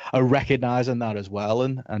are recognizing that as well,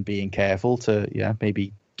 and being careful to,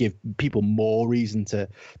 maybe give people more reason to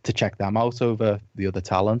check them out over the other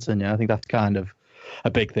talents. And I think that's kind of a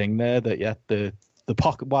big thing there, that the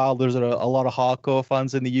pocket, while there's a lot of hardcore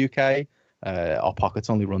fans in the UK, our pockets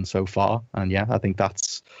only run so far. And I think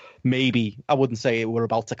that's maybe, I wouldn't say we're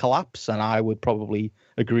about to collapse, and I would probably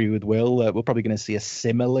agree with Will. We're probably going to see a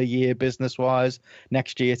similar year business wise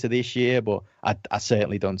next year to this year, but I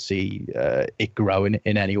certainly don't see it growing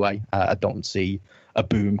in any way. I don't see a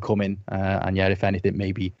boom coming, and if anything,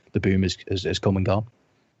 maybe the boom has come and gone.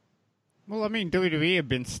 Well, I mean, WWE have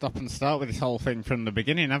been stop and start with this whole thing from the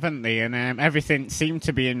beginning, haven't they? And everything seemed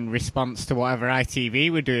to be in response to whatever ITV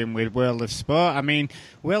were doing with World of Sport. I mean,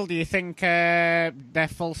 Will, do you think they're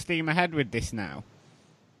full steam ahead with this now?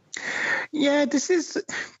 Yeah, this is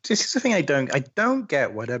the thing I don't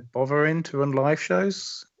get why they're bothering to run live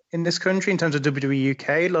shows in this country in terms of WWE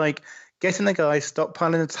UK. Like, getting the guys,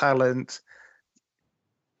 stockpiling the talent,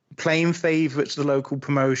 playing favourites to the local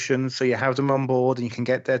promotions, so you have them on board and you can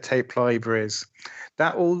get their tape libraries.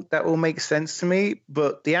 That all makes sense to me.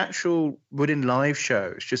 But the actual running live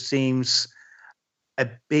shows just seems a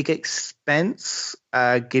big expense,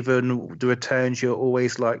 given the returns you're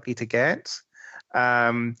always likely to get.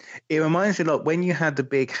 It reminds me a lot when you had the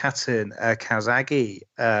big Hatton Kazagi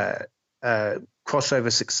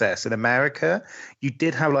crossover success in America. You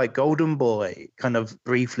did have like Golden Boy kind of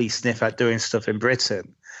briefly sniff at doing stuff in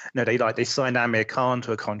Britain. They signed Amir Khan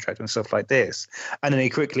to a contract and stuff like this, and then they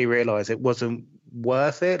quickly realized it wasn't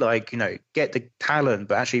worth it. Get the talent,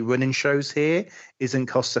 but actually running shows here isn't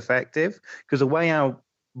cost effective, because the way our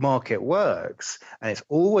market works, and it's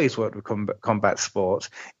always worked with combat sports,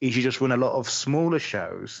 is you just run a lot of smaller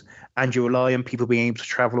shows and you rely on people being able to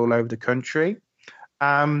travel all over the country.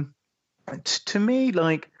 To me,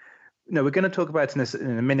 we're going to talk about this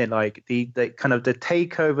in a minute. Like the kind of the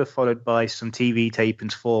takeover followed by some TV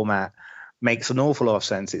tapings format makes an awful lot of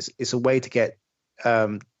sense. It's a way to get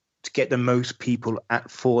the most people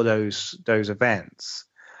for those events.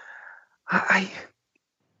 I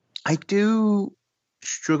do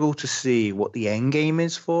struggle to see what the end game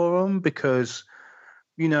is for them, because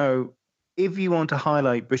if you want to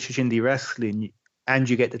highlight British indie wrestling and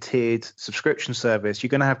you get the tiered subscription service, you're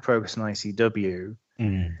going to have Progress and ICW.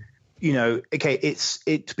 Okay,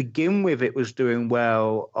 it to begin with, it was doing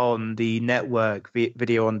well on the network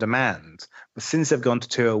video on demand, but since they've gone to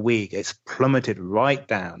 2 a week, it's plummeted right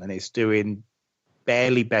down, and it's doing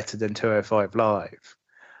barely better than 205 Live.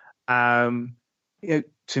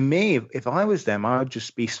 To me, if I was them, I would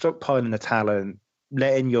just be stockpiling the talent,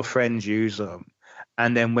 letting your friends use them,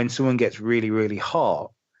 and then when someone gets really, really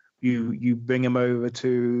hot, you bring them over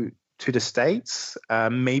to to the States,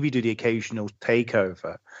 maybe do the occasional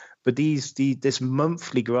takeover. But this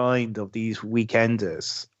monthly grind of these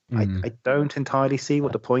weekenders, I don't entirely see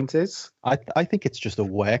what the point is. I think it's just a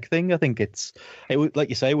work thing. I think it would, like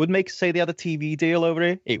you say, it would make, say they had a TV deal over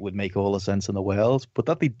here, it would make all the sense in the world. But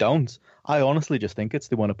that they don't. I honestly just think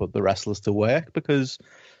they want to put the wrestlers to work, because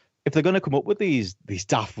if they're going to come up with these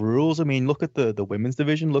daft rules, I mean, look at the women's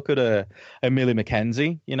division. Look at a Millie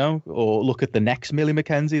McKenzie, or look at the next Millie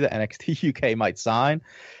McKenzie that NXT UK might sign.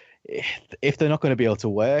 If they're not going to be able to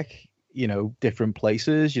work, different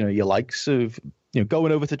places, your likes of,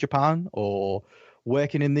 going over to Japan or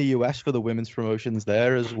working in the US for the women's promotions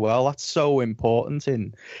there as well, that's so important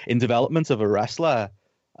in development of a wrestler.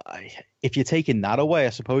 If you're taking that away, I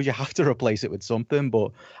suppose you have to replace it with something,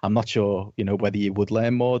 but I'm not sure, whether you would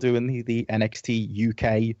learn more doing the NXT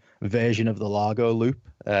UK version of the Largo loop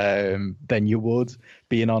than you would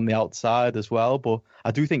being on the outside as well. But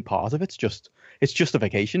I do think part of it's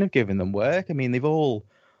justification of giving them work. I mean, they all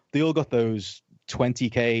got those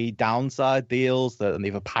 20K downside deals and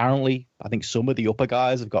they've apparently, I think some of the upper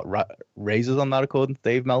guys have got raises on that, according to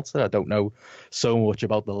Dave Meltzer. I don't know so much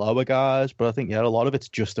about the lower guys, but I think, a lot of it's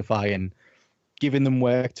justifying giving them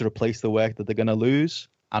work to replace the work that they're going to lose,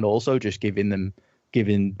 and also just giving,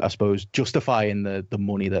 I suppose, justifying the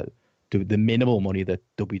money the minimal money that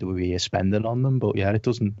WWE is spending on them. But it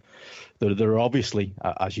doesn't. There are obviously,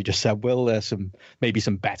 as you just said, Will, there's maybe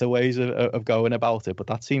some better ways of going about it, but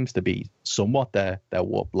that seems to be somewhat their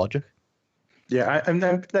warped logic. Yeah, and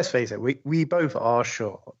then let's face it, we both are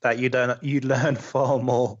sure that you learn far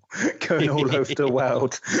more going all over the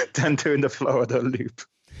world than doing the Florida loop.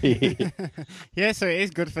 Yeah, so it is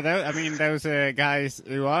good for those. I mean, those guys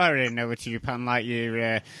who are in over to Japan, like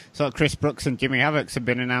your sort of Chris Brooks and Jimmy Havocs, have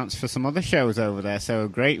been announced for some other shows over there. So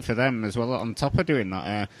great for them as well, on top of doing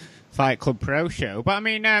that Fight Club Pro show. But I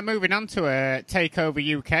mean, moving on to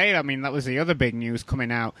TakeOver UK. I mean, that was the other big news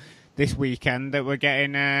coming out this weekend, that we're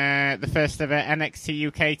getting the first ever NXT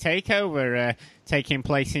UK TakeOver taking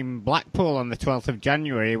place in Blackpool on the 12th of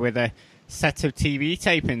January with a set of TV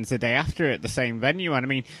tapings the day after at the same venue. And I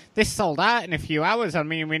mean, this sold out in a few hours. I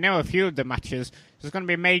mean, we know a few of the matches. There's going to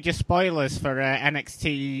be major spoilers for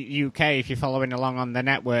NXT UK. If you're following along on the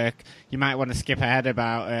network, you might want to skip ahead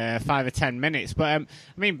about 5 or 10 minutes. But I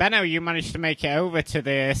mean, Benno, you managed to make it over to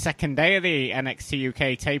the second day of the NXT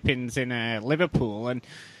UK tapings in Liverpool. And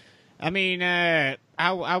I mean,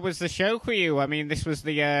 how was the show for you? I mean, this was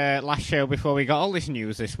the last show before we got all this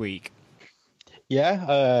news this week.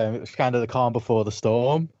 Yeah, it's kind of the calm before the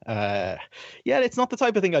storm. It's not the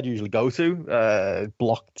type of thing I'd usually go to,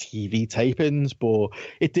 block TV tapings, but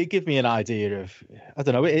it did give me an idea of, I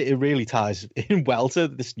don't know, it really ties in well to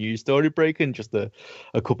this news story breaking just a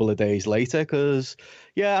couple of days later. Because,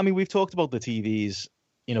 I mean, we've talked about the TVs,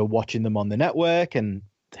 watching them on the network, and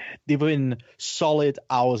they've been solid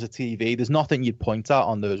hours of TV. There's nothing you'd point out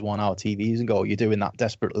on those 1 hour TVs and go, you're doing that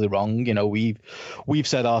desperately wrong. We've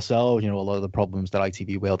said ourselves, a lot of the problems that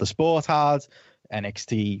ITV World of Sport had,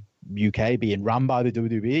 NXT UK being run by the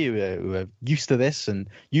WWE, who are used to this and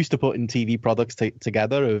used to putting TV products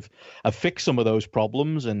together, have fixed some of those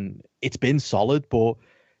problems, and it's been solid, but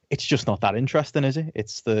it's just not that interesting, is it?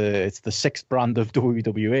 It's the sixth brand of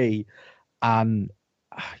WWE, and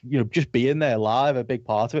just being there live, a big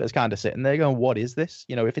part of it is kind of sitting there going, what is this?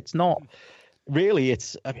 If it's not really,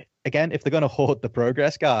 it's, again, if they're going to hoard the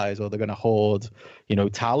Progress guys, or they're going to hoard,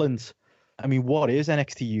 talent, I mean, what is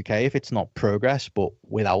NXT UK if it's not Progress, but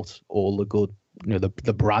without all the good,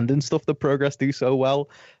 the branding stuff that Progress do so well?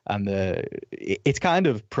 And it's kind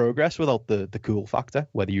of Progress without the cool factor,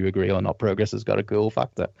 whether you agree or not. Progress has got a cool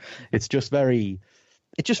factor. It's just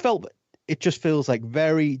it just feels like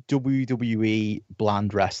very WWE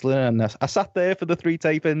bland wrestling. And I sat there for the 3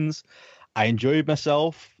 tapings. I enjoyed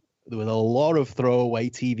myself. There was a lot of throwaway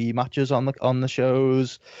TV matches on the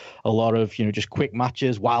shows, a lot of just quick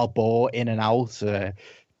matches, Wild Boar in and out,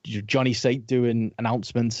 Johnny Sate doing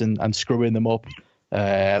announcements and screwing them up.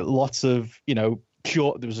 Lots of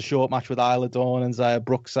short. There was a short match with Isla Dawn and Zaya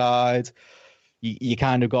Brookside. You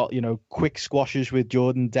kind of got, quick squashes with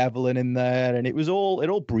Jordan Devlin in there, and it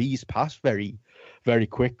all breezed past very, very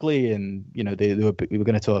quickly. And, we were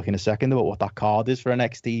going to talk in a second about what that card is for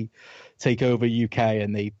NXT TakeOver UK,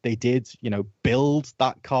 and they did, build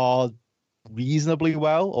that card reasonably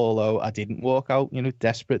well, although I didn't walk out,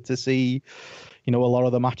 desperate to see, a lot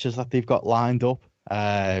of the matches that they've got lined up.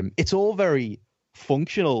 It's all very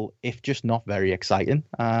functional, if just not very exciting.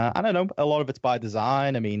 And I know a lot of it's by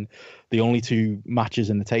design. I mean, the only two matches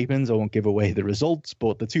in the tapings, I won't give away the results,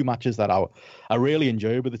 but the two matches that I really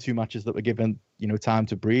enjoyed were the two matches that were given, time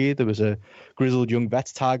to breathe. There was a Grizzled Young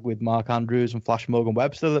Vets tag with Mark Andrews and Flash Morgan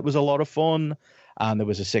Webster that was a lot of fun. And there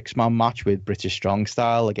was a 6-man match with British Strong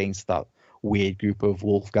Style against that weird group of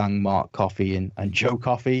Wolfgang, Mark Coffey, and Joe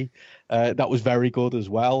Coffey. That was very good as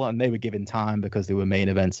well. And they were given time because they were main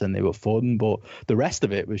events and they were fun. But the rest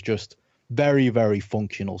of it was just very, very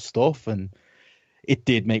functional stuff. And it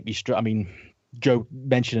did make me I mean, Joe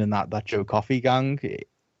mentioning that Joe Coffey gang,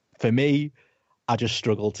 for me, I just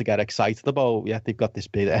struggled to get excited about. Yeah, they've got this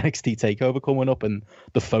big NXT takeover coming up, and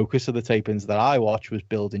the focus of the tapings that I watched was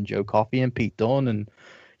building Joe Coffey and Pete Dunne. And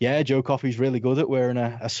yeah, Joe Coffey's really good at wearing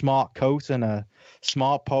a smart coat and a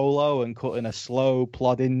smart polo and cutting a slow,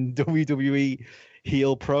 plodding WWE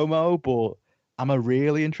heel promo. But I'm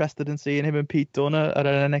really interested in seeing him and Pete Dunne at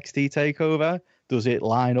an NXT takeover. Does it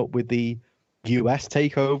line up with the US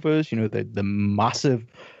takeovers? The massive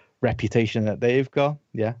reputation that they've got.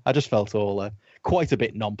 Yeah, I just felt all quite a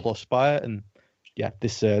bit nonplussed by it. And yeah,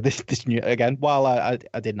 this new, again, while I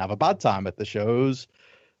didn't have a bad time at the shows,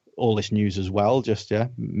 all this news as well,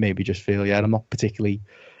 maybe just feel, I'm not particularly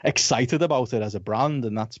excited about it as a brand.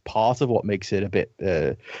 And that's part of what makes it a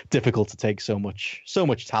bit difficult to take so much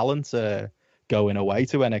talent going away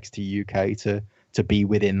to NXT UK to be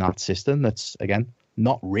within that system. That's, again,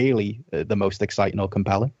 not really the most exciting or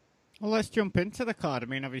compelling. Well, let's jump into the card. I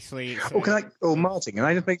mean, obviously... Martin,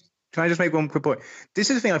 can I just make one quick point? This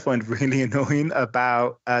is the thing I find really annoying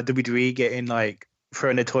about WWE getting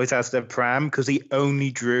throwing their toys out of their pram, because he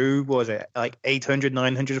only drew, 800,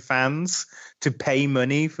 900 fans to pay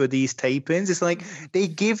money for these tapings. It's like they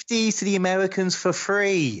give these to the Americans for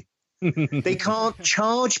free. They can't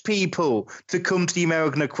charge people to come to the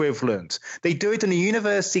American equivalent. They do it on a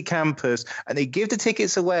university campus and they give the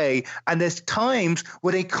tickets away. And there's times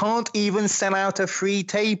where they can't even sell out a free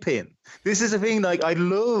taping. This is the thing. I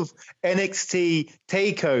love NXT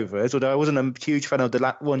takeovers, although I wasn't a huge fan of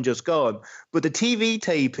the one just gone. But the TV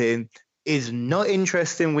taping is not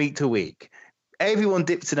interesting week to week. Everyone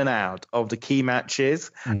dips in and out of the key matches.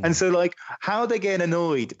 And so how are they getting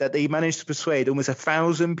annoyed that they managed to persuade almost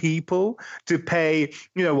 1,000 people to pay,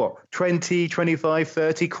 20, 25,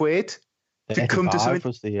 30 quid to come to something?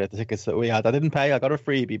 Was the tickets that we had. I didn't pay. I got a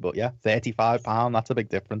freebie, but yeah, £35. That's a big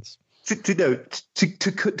difference.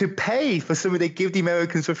 To pay for something they give the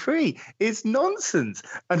Americans for free is nonsense.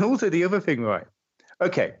 And also the other thing, right?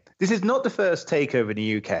 Okay, this is not the first takeover in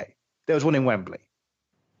the UK. There was one in Wembley.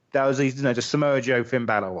 That was the Samoa Joe Finn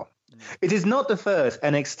Balor one. It is not the first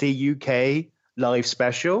NXT UK live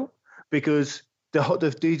special, because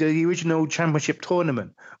the original championship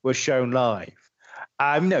tournament was shown live.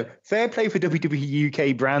 Fair play for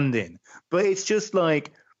WWE UK branding, but it's just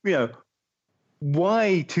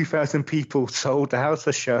why 2,000 people sold out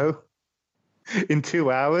a show in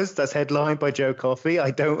 2 hours that's headlined by Joe Coffey?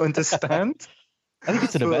 I don't understand. I think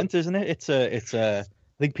it's an event, isn't it?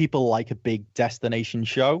 I think people like a big destination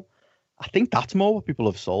show. I think that's more what people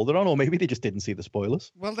have sold it on, or maybe they just didn't see the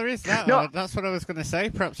spoilers. Well, there is that. No. That's what I was going to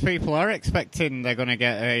say. Perhaps people are expecting they're going to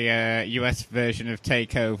get a US version of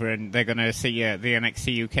TakeOver, and they're going to see the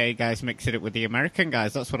NXT UK guys mixing it with the American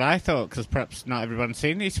guys. That's what I thought, because perhaps not everyone's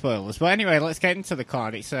seen these spoilers. But anyway, let's get into the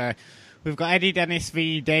card. It's we've got Eddie Dennis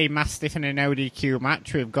v Dave Mastiff in an ODQ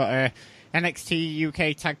match. We've got a NXT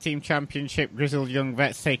UK Tag Team Championship, Grizzled Young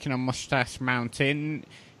Vets taking on Mustache Mountain.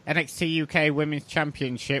 NXT UK Women's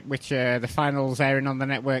Championship, which the finals airing on the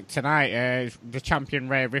network tonight. The champion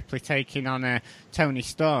Rhea Ripley taking on Toni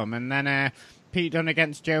Storm. And then Pete Dunne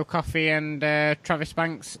against Joe Coffey and Travis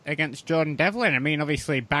Banks against Jordan Devlin. I mean,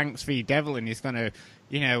 obviously, Banks v Devlin is going to,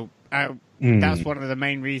 that's one of the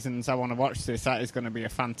main reasons I want to watch this. That is going to be a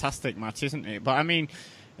fantastic match, isn't it? But I mean,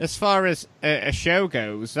 as far as a show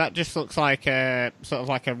goes, that just looks like a sort of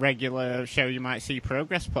like a regular show you might see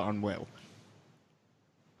Progress put on, Will.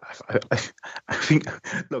 I think,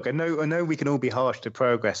 look, I know we can all be harsh to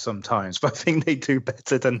Progress sometimes, but I think they do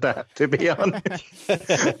better than that, to be honest.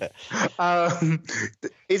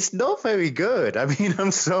 It's not very good. I mean,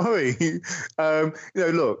 I'm sorry.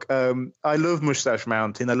 Look, I love Mustache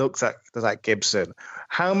Mountain. I looked at Zach Gibson.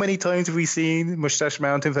 How many times have we seen Mustache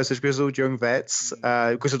Mountain versus Grizzled Young Vets,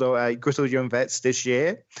 Grizzled Young Vets this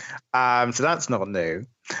year? So that's not new.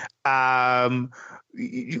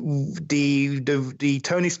 The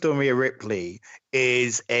Toni Storm Rhea Ripley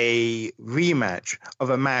is a rematch of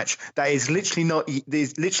a match that is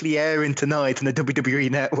literally airing tonight on the WWE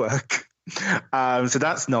Network. So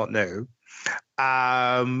that's not new.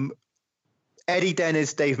 Eddie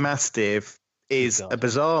Dennis, Dave Mastiff is a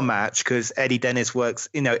bizarre match because Eddie Dennis works,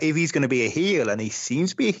 if he's going to be a heel, and he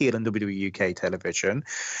seems to be a heel on WWE UK television,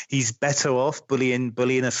 he's better off bullying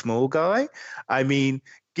a small guy. I mean,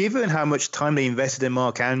 given how much time they invested in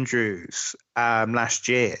Mark Andrews last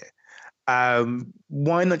year,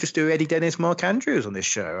 why not just do Eddie Dennis, Mark Andrews on this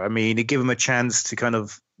show? I mean, it give him a chance to kind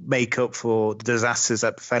of make up for the disasters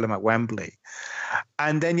that befell him at Wembley.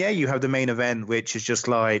 And then, you have the main event, which is just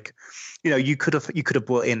like, you could have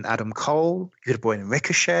brought in Adam Cole, you could have brought in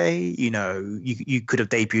Ricochet, you could have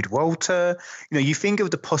debuted Walter. You think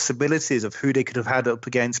of the possibilities of who they could have had up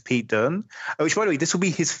against Pete Dunne, which, by the way, this will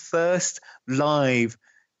be his first live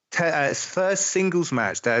first singles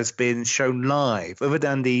match that has been shown live, other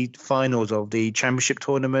than the finals of the championship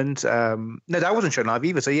tournament. No, that wasn't shown live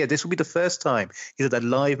either. So this will be the first time he's had a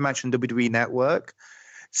live match on WWE Network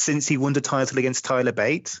since he won the title against Tyler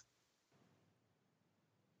Bate.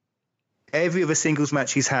 Every other singles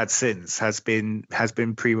match he's had since has been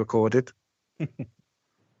pre-recorded.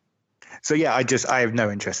 So I have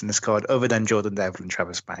no interest in this card other than Jordan Devlin and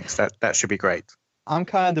Travis Banks. That should be great. I'm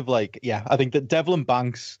kind of like, I think that Devlin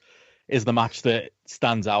Banks is the match that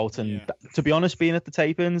stands out. And to be honest, being at the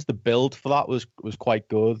tapings, the build for that was quite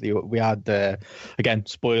good. We had, again,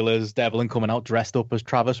 spoilers, Devlin coming out dressed up as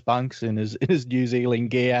Travis Banks in his New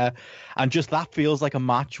Zealand gear. And just that feels like a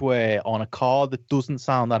match where on a card that doesn't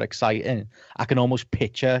sound that exciting, I can almost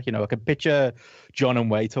picture, I can picture John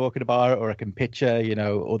and Way talking about it, or I can picture,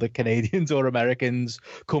 other Canadians or Americans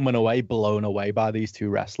coming away, blown away by these two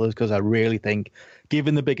wrestlers. Because I really think,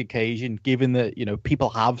 given the big occasion, given that, people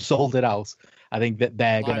have sold it out, I think that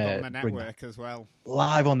they're going to live on the network as well.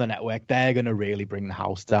 Live on the network, they're going to really bring the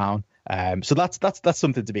house down. So that's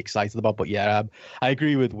something to be excited about. But I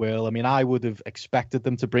agree with Will. I mean, I would have expected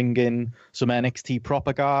them to bring in some NXT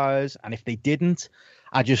proper guys, and if they didn't,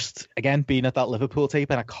 I just, again, being at that Liverpool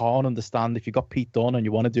tape, and I can't understand, if you got Pete Dunne and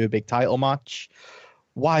you want to do a big title match,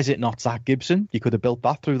 why is it not Zach Gibson? You could have built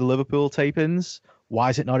that through the Liverpool tapings. Why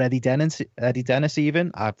is it not Eddie Dennis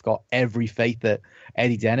even? I've got every faith that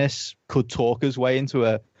Eddie Dennis could talk his way into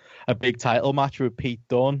a big title match with Pete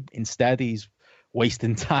Dunne. Instead, he's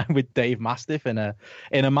wasting time with Dave Mastiff in a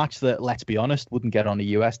match that, let's be honest, wouldn't get on a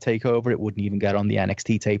US takeover. It wouldn't even get on the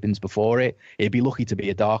NXT tapings before it. It'd be lucky to be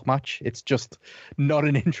a dark match. It's just not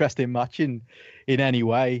an interesting match in any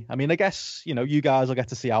way. I mean, I guess, you guys will get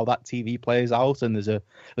to see how that TV plays out, and there's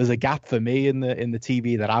a gap for me in the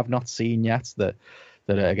TV that I've not seen yet that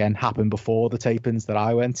again happened before the tapings that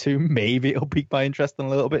I went to. Maybe it'll pique my interest in a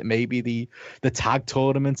little bit. Maybe the tag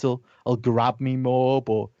tournament will grab me more,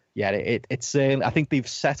 but it's I think they've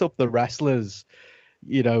set up the wrestlers,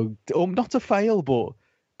 not to fail, but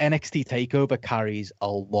NXT TakeOver carries a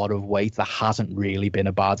lot of weight. There hasn't really been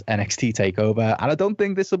a bad NXT TakeOver, and I don't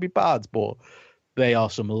think this will be bad, but they are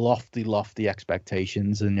some lofty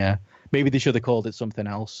expectations, and maybe they should have called it something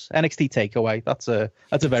else. NXT Takeaway. That's a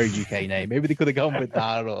very UK name. Maybe they could have gone with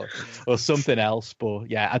that or something else.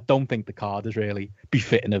 But I don't think the card is really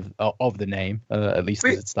befitting of the name, at least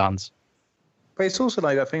as it stands. But it's also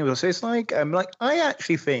like that thing. It's like I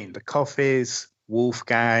actually think the Coffee's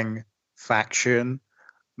Wolfgang faction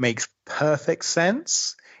makes perfect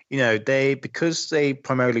sense. Because they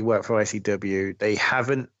primarily work for ICW, they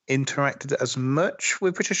haven't interacted as much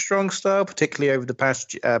with British Strong Style, particularly over the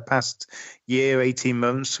past year, 18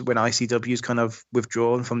 months, when ICW's kind of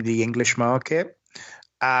withdrawn from the English market.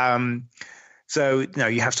 So,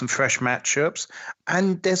 you have some fresh matchups,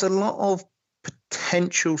 and there's a lot of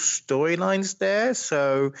potential storylines there.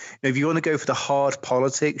 So, if you want to go for the hard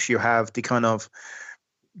politics, you have the kind of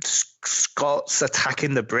Scots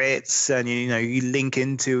attacking the Brits, and you link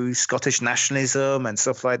into Scottish nationalism and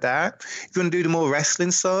stuff like that. If you want to do the more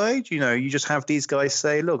wrestling side, you just have these guys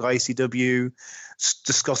say, look, ICW,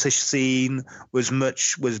 the Scottish scene was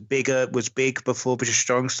big before British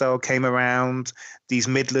Strong Style came around. These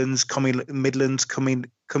Midlands coming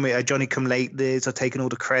Johnny Come Latelys are taking all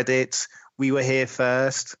the credit. We were here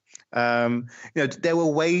first. There were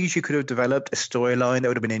ways you could have developed a storyline that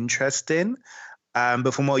would have been interesting.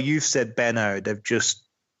 But from what you've said, Benno, they've just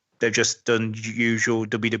done usual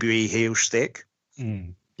WWE heel stick.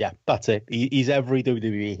 Yeah, that's it. He's every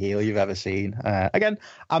WWE heel you've ever seen. Again,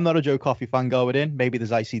 I'm not a Joe Coffey fan going in. Maybe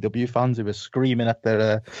there's ICW fans who are screaming at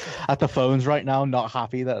their phones right now, not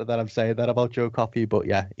happy that I'm saying that about Joe Coffey. But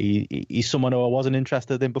he's someone who I wasn't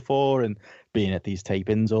interested in before, and being at these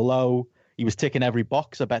tapings, although he was ticking every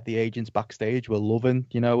box, I bet the agents backstage were loving,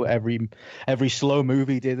 every slow move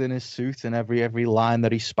he did in his suit and every line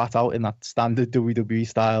that he spat out in that standard WWE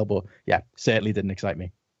style. But certainly didn't excite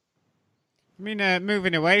me. I mean,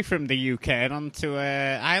 moving away from the UK and on to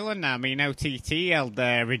Ireland now. I mean, OTT held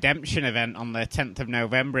their redemption event on the 10th of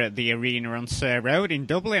November at the Arena on Sir Road in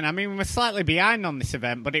Dublin. I mean, we're slightly behind on this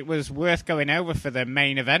event, but it was worth going over for the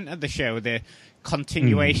main event of the show, the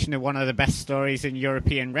continuation of one of the best stories in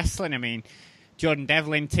European wrestling. I mean, Jordan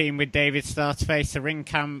Devlin teamed with David Starr to face the ring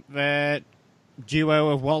camp duo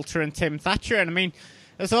of Walter and Tim Thatcher. And I mean,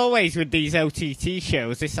 as always with these OTT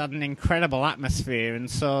shows, this had an incredible atmosphere. And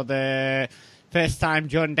so the first time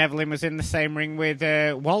Jordan Devlin was in the same ring with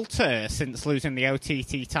Walter since losing the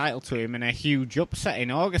OTT title to him in a huge upset in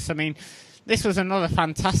August. I mean, this was another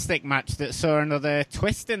fantastic match that saw another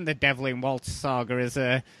twist in the Devlin-Walter saga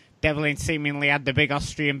as Devlin seemingly had the big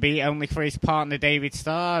Austrian beat only for his partner David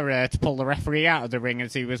Starr to pull the referee out of the ring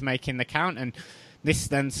as he was making the count. And this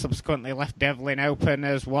then subsequently left Devlin open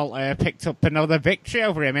as Walter picked up another victory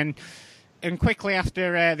over him. And quickly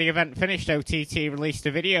after the event finished, OTT released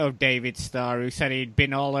a video of David Starr, who said he'd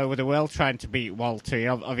been all over the world trying to beat Walter.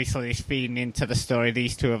 Obviously, he's feeding into the story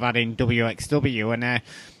these two have had in WXW,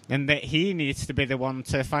 and that he needs to be the one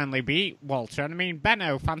to finally beat Walter. And I mean,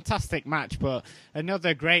 Benno, fantastic match, but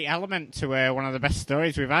another great element to one of the best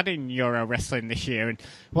stories we've had in Euro wrestling this year. And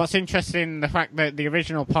what's interesting, the fact that the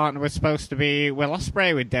original partner was supposed to be Will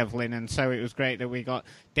Ospreay with Devlin, and so it was great that we got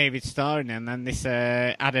David Starr in, and then this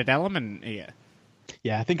added element here.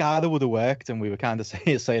 Yeah, I think either would have worked, and we were kind of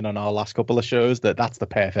saying on our last couple of shows that that's the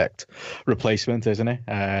perfect replacement, isn't it?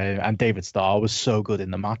 And David Starr was so good in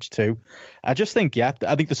the match too. I just think, I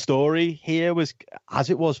think the story here was as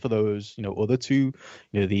it was for those, other two,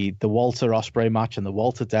 the Walter Ospreay match and the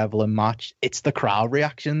Walter Devlin match. It's the crowd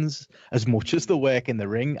reactions as much as the work in the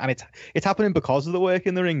ring, and it's happening because of the work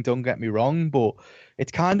in the ring. Don't get me wrong, but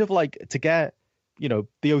it's kind of like to get.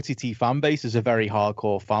 The OTT fan base is a very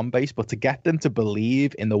hardcore fan base, but to get them to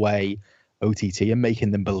believe in the way OTT are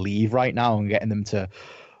making them believe right now and getting them to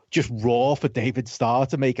just roar for David Starr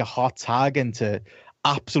to make a hot tag and to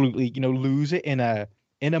absolutely, lose it in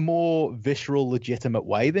a more visceral, legitimate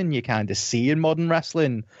way than you kind of see in modern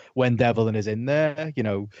wrestling when Devlin is in there,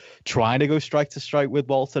 trying to go strike to strike with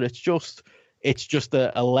Walter. It's just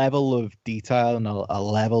a level of detail and a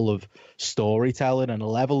level of storytelling and a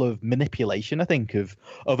level of manipulation, I think, of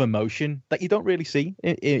emotion that you don't really see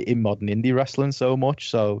in modern indie wrestling so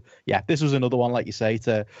much. So, this was another one, like you say,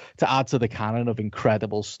 to add to the canon of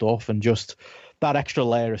incredible stuff and just that extra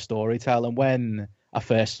layer of storytelling. When I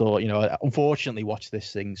first saw, I unfortunately watched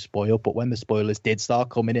this thing spoil, but when the spoilers did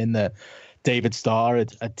start coming in, the David Starr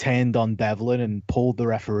had turned on Devlin and pulled the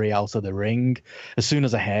referee out of the ring. As soon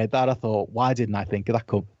as I heard that, I thought, why didn't I think of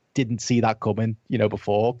that? Didn't see that coming,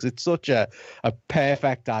 before? Because it's such a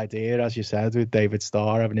perfect idea, as you said, with David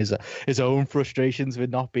Starr having his own frustrations with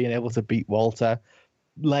not being able to beat Walter,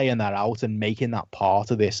 laying that out and making that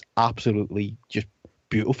part of this absolutely just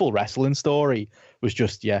beautiful wrestling story was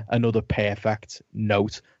just another perfect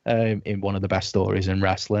note in one of the best stories in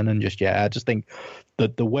wrestling. And I just think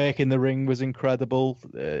that the work in the ring was incredible.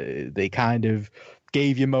 They kind of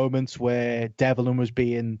gave you moments where Devlin was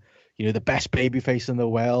being the best babyface in the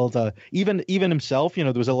world. Even himself,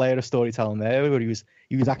 there was a layer of storytelling there where he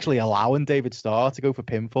was actually allowing David Starr to go for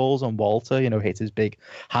pinfalls on Walter, hit his big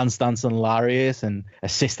handstands and lariat and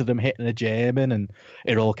assisted him hitting a German, and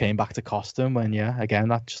it all came back to cost him when, again,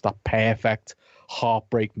 that's just that perfect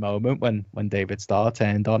heartbreak moment when David Starr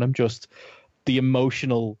turned on him. Just the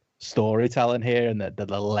emotional storytelling here and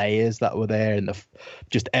the layers that were there and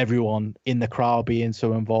just everyone in the crowd being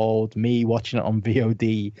so involved, me watching it on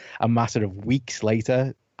VOD a matter of weeks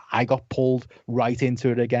later, I got pulled right into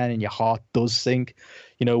it again, and your heart does sink,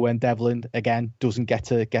 when Devlin again doesn't get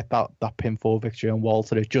that pinfall victory on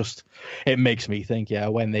Walter. It makes me think,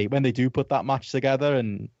 when they do put that match together,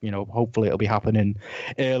 and hopefully it'll be happening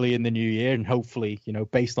early in the new year, and hopefully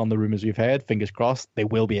based on the rumors we've heard, fingers crossed, they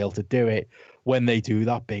will be able to do it. When they do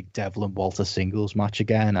that big Devlin Walter singles match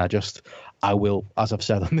again, I will, as I've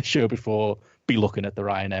said on the show before, be looking at the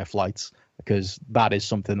Ryanair flights, because that is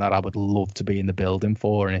something that I would love to be in the building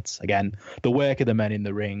for. And it's, again, the work of the men in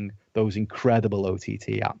the ring, those incredible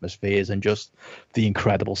OTT atmospheres, and just the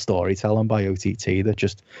incredible storytelling by OTT that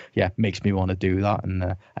just, makes me want to do that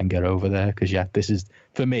and get over there. Because, this is,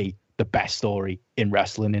 for me, the best story in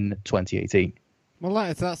wrestling in 2018.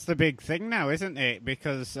 Well, that's the big thing now, isn't it?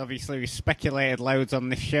 Because obviously we speculated loads on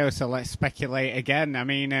this show, so let's speculate again. I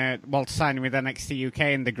mean, Walter signing with NXT UK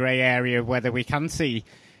in the grey area of whether we can see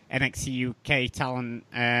NXT UK talent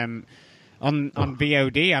on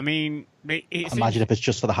VOD. I mean, Imagine if it's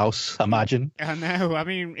just for the house. Imagine. I know. I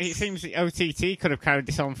mean, it seems the OTT could have carried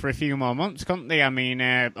this on for a few more months, couldn't they? I mean,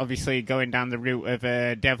 obviously going down the route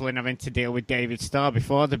of Devlin having to deal with David Starr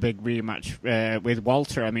before the big rematch with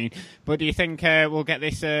Walter. I mean, but do you think we'll get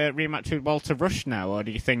this rematch with Walter Rush now, or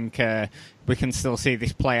do you think we can still see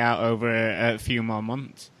this play out over a few more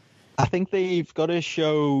months? I think they've got a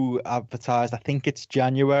show advertised. I think it's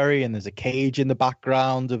January, and there's a cage in the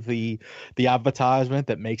background of the advertisement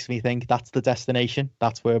that makes me think that's the destination.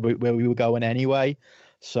 That's where we were going anyway.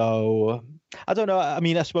 So I don't know. I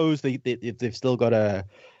mean, I suppose they've still got a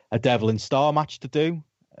Devlin Starr match to do.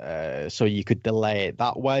 So you could delay it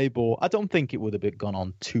that way, but I don't think it would have gone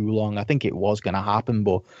on too long. I think it was going to happen,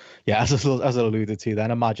 but yeah, as I alluded to, then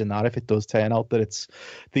imagine that if it does turn out that it's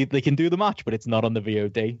they can do the match, but it's not on the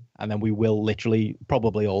VOD, and then we will literally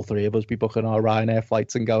probably all three of us be booking our Ryanair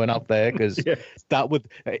flights and going out there because that would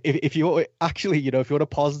if you actually if you're a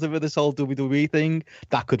positive of this whole WWE thing,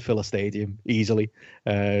 that could fill a stadium easily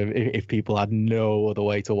if people had no other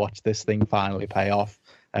way to watch this thing finally pay off.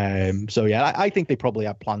 So yeah, I think they probably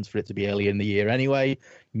had plans for it to be early in the year anyway.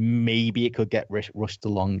 Maybe it could get rushed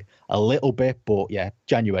along a little bit, but yeah,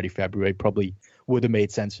 January, February probably would have made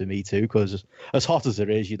sense for me too. Because as hot as it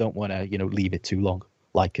is, you don't want to leave it too long,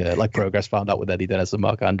 like Progress found out with Eddie Dennis and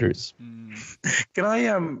Mark Andrews. Can I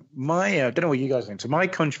I don't know what you guys think. So my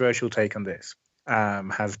controversial take on this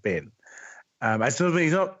has been. As somebody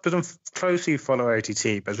who doesn't closely follow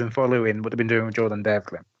OTT, but has been following what they've been doing with Jordan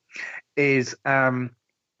Devlin, is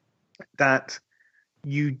that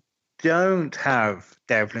you don't have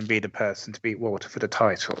Devlin be the person to beat Walter for the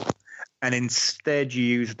title, and instead you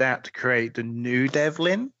use that to create the new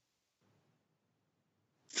Devlin.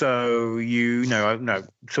 So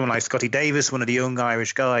someone like Scotty Davis, one of the young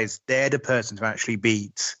Irish guys, they're the person to actually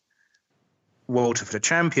beat Walter for the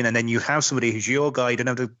champion, and then you have somebody who's your guy, you don't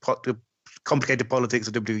have the complicated politics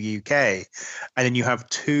of WUK, and then you have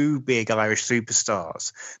two big Irish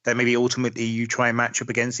superstars that maybe ultimately you try and match up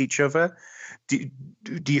against each other. Do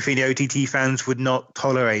you think the OTT fans would not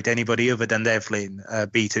tolerate anybody other than Devlin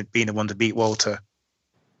being the one to beat Walter?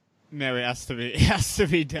 No, it has to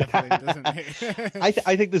be Devlin, doesn't it? I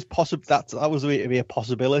think there's that was be a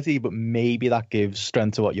possibility, but maybe that gives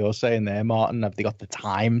strength to what you're saying there, Martin. Have they got the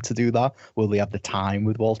time to do that? Will they have the time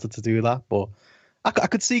with Walter to do that? But I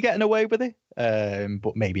could see getting away with it,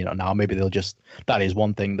 but maybe not now. Maybe that is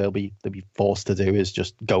one thing they'll be forced to do is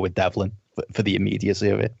just go with Devlin for the immediacy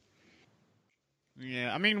of it.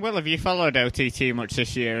 Yeah, I mean, Will, have you followed OTT much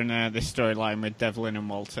this year and this storyline with Devlin and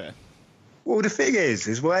Walter? Well, the thing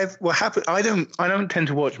is what happened. I don't tend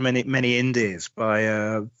to watch many indies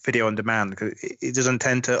by video on demand because it doesn't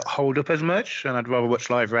tend to hold up as much, and I'd rather watch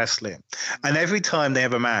live wrestling. And every time they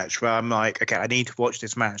have a match where I'm like, okay, I need to watch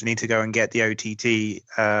this match, I need to go and get the OTT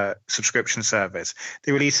subscription service,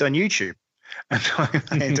 they release it on YouTube. And so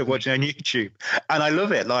I end up watching on YouTube, and I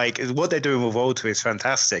love it. Like what they're doing with Walter is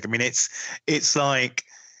fantastic. I mean, it's like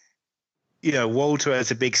Walter as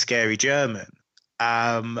a big scary German.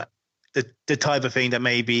 The type of thing that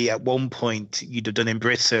maybe at one point you'd have done in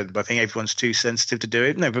Britain, but I think everyone's too sensitive to do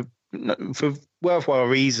it. No, for worthwhile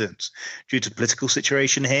reasons due to the political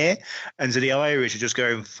situation here. And so the Irish are just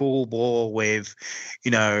going full bore with,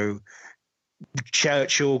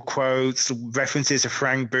 Churchill quotes, references to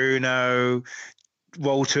Frank Bruno,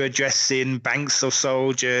 Walter addressing banks of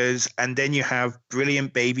soldiers, and then you have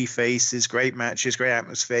brilliant baby faces, great matches, great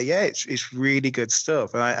atmosphere. Yeah, it's really good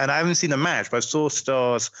stuff. And I haven't seen the match, but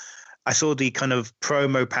I saw the kind of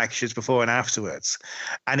promo packages before and afterwards,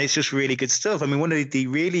 and it's just really good stuff. I mean, one of the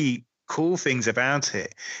really cool things about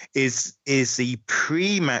it is the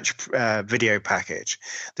pre-match video package.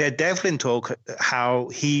 There, Devlin talk how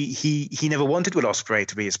he never wanted Will Ospreay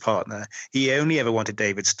to be his partner. He only ever wanted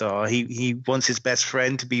David Starr. He wants his best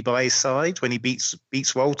friend to be by his side when he beats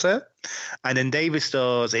Walter. And in David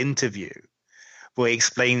Starr's interview, where he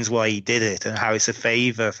explains why he did it and how it's a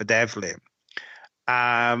favor for Devlin,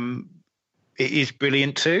 it is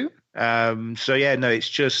brilliant too. So yeah, no, it's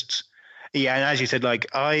just and as you said, like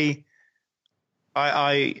I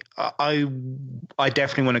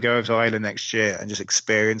definitely want to go over to Ireland next year and just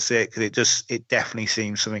experience it because it definitely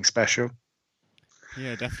seems something special.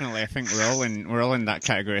 Yeah, definitely. I think we're all in that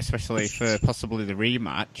category, especially for possibly the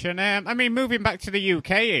rematch. And I mean, moving back to the UK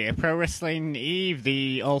here, Pro Wrestling Eve,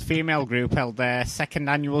 the all-female group, held their second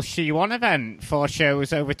annual She-Won event. 4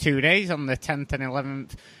 shows over 2 days on the 10th and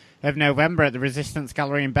 11th of November at the Resistance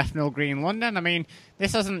Gallery in Bethnal Green, London. I mean,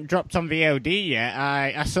 this hasn't dropped on VOD yet.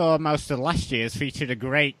 I saw most of last year's, featured a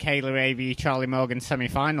great Kayla Ray v Charlie Morgan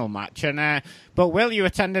semi-final match. And but Will, you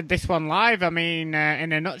attended this one live. I mean,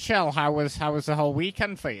 in a nutshell, how was the whole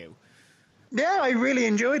weekend for you? Yeah, I really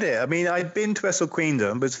enjoyed it. I mean, I'd been to Wrestle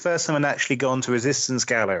Queendom, but it's the first time I'd actually gone to Resistance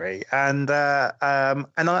Gallery, and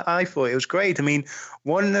I thought it was great. I mean,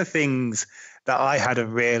 one of the things that I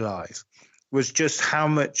hadn't realised was just how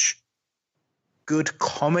much good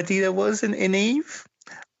comedy there was in Eve.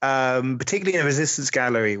 Particularly in a Resistance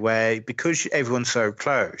Gallery, where because everyone's so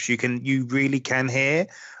close, you really can hear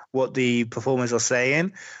what the performers are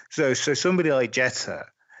saying. So somebody like Jetta.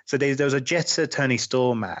 So there was a Jetta Tony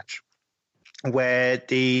Storm match where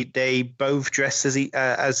they both dressed as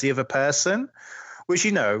the other person,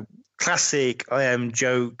 which classic I am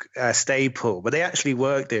joke staple, but they actually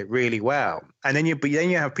worked it really well. And then you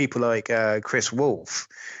have people like Chris Wolf,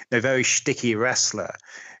 a very sticky wrestler,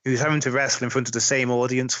 who's having to wrestle in front of the same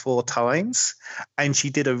audience 4 times, and she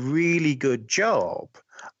did a really good job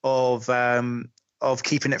of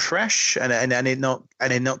keeping it fresh and it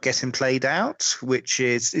not getting played out, which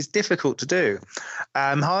is difficult to do.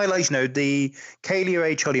 Highlights, the Kaylee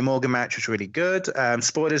Ray Charlie Morgan match was really good.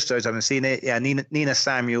 Spoilers, those who haven't seen it. Yeah, Nina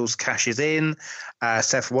Samuels cashes in,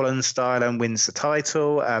 Seth Rollins style, and wins the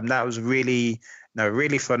title. That was really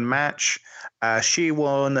fun match. She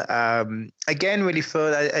won again. Really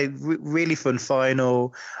fun, a really fun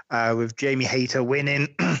final with Jamie Hayter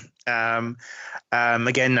winning.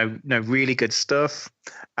 Again, really good stuff.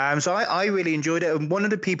 So I really enjoyed it. And one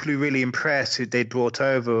of the people who really impressed, who they brought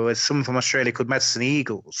over, was someone from Australia called Madison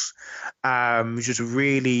Eagles, which is a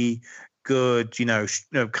really good,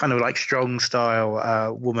 kind of like strong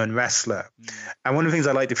style woman wrestler. And one of the things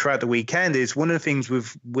I liked throughout the weekend is one of the things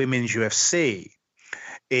with women's UFC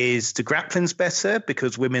is the grappling's better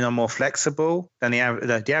because women are more flexible than the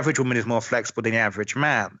average woman is more flexible than the average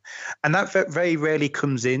man. And that very rarely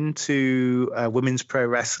comes into women's pro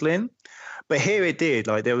wrestling. But here it did.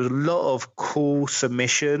 Like, there was a lot of cool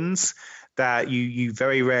submissions that you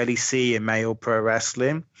very rarely see in male pro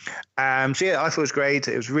wrestling. So yeah, I thought it was great.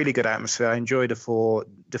 It was really good atmosphere. I enjoyed the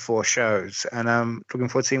four shows, and I'm looking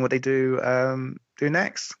forward to seeing what they do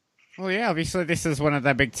next. Well, yeah, obviously this is one of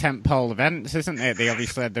their big tentpole events, isn't it? They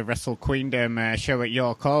obviously had the Wrestle Queendom show at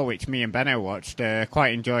York Hall, which me and Benno watched.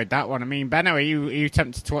 Quite enjoyed that one. I mean, Benno, are you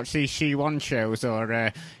tempted to watch these She Won shows,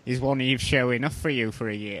 or is One Eve show enough for you for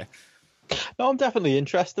a year? No, I'm definitely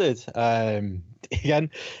interested. Again,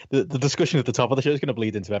 the discussion at the top of the show is going to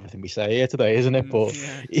bleed into everything we say here today, isn't it? But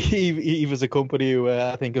yeah. Eve is a company who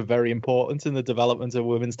I think are very important in the development of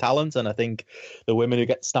women's talent, and I think the women who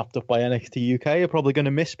get snapped up by NXT UK are probably going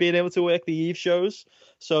to miss being able to work the Eve shows.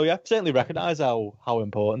 So yeah, certainly recognise how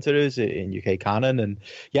important it is in UK canon, and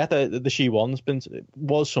yeah, the She Won's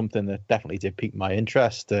was something that definitely did pique my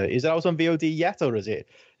interest. Is it out on VOD yet, or is it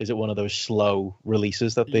one of those slow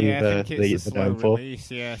releases that they've known for?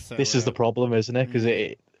 Release, yeah, so, this is the problem, isn't it?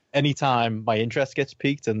 Because anytime my interest gets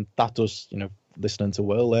piqued, and that does, listening to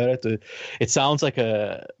Will there, it sounds like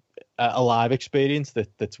a live experience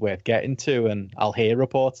that's worth getting to, and I'll hear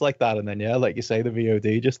reports like that, and then yeah, like you say, the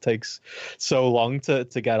VOD just takes so long to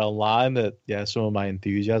get online that some of my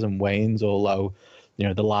enthusiasm wanes. Although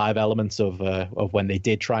the live elements of when they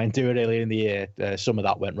did try and do it earlier in the year, some of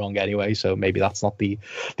that went wrong anyway, so maybe that's not the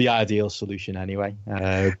ideal solution anyway.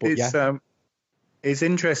 But it's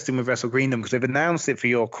interesting with Wrestle Queendom because they've announced it for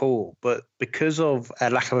Your Call, but because of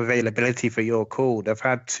a lack of availability for Your Call, they've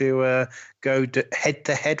had to go head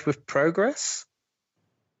to head with Progress.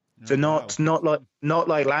 So not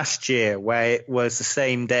like last year where it was the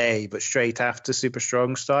same day but straight after Super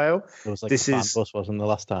Strong Style. It was like this bus wasn't the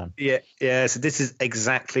last time. Yeah. So this is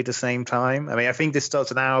exactly the same time. I mean, I think this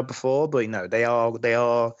starts an hour before, but they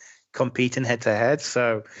are competing head to head.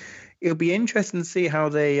 So it'll be interesting to see how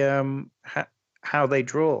they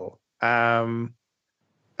draw. I'm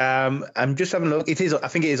just having a look. I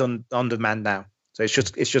think it is on demand now. So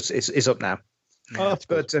it's up now. Oh, that's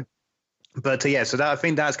good. But yeah, so I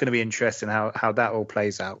think that's going to be interesting how that all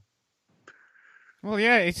plays out. Well,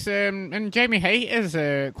 yeah, it's and Jamie Hayter's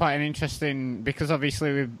quite an interesting, because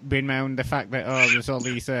obviously we've been moaned the fact that there's all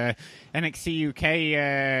these NXT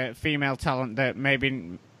UK female talent that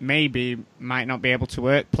maybe might not be able to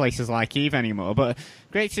work places like Eve anymore. But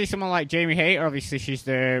great to see someone like Jamie Hayter. Obviously, she's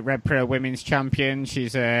the Red Pro Women's Champion.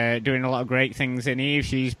 She's doing a lot of great things in Eve.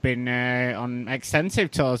 She's been on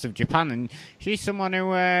extensive tours of Japan, and she's someone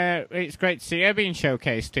who it's great to see her being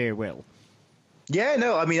showcased here, Will. Yeah,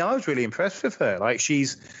 no, I mean, I was really impressed with her. Like,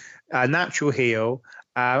 she's a natural heel.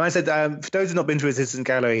 I said, for those who've not been to Resistance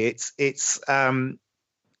Gallery, it's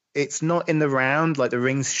not in the round, like the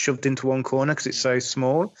ring's shoved into one corner because it's so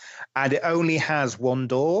small, and it only has one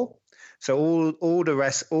door. So all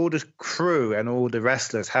the crew and all the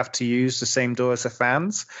wrestlers have to use the same door as the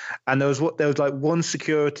fans. And there was like one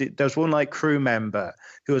crew member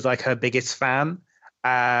who was like her biggest fan,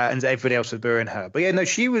 and everybody else was booing her. But yeah, no,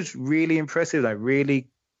 she was really impressive. Like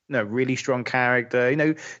really strong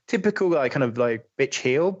character. Typical like kind of like bitch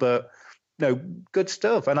heel, but good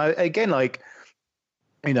stuff. And we're going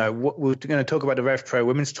to talk about the Rev Pro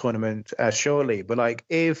Women's Tournament shortly. But like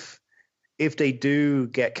if they do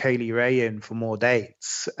get Kaylee Ray in for more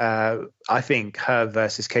dates, I think her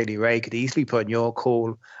versus Kaylee Ray could easily put in your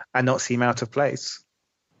call and not seem out of place.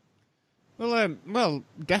 Well,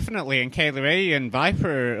 definitely, and Kaylee Ray and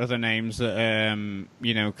Viper are other names that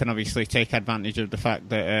can obviously take advantage of the fact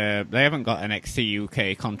that they haven't got NXT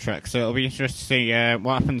UK contracts. So it'll be interesting to see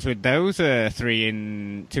what happens with those three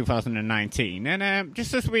in 2019. And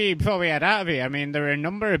before we head out of here, I mean, there are a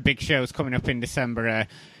number of big shows coming up in December.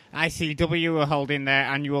 ICW are holding their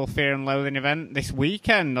annual Fear and Loathing event this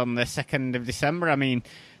weekend on the 2nd of December. I mean,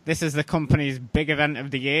 this is the company's big event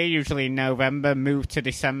of the year, usually in November, moved to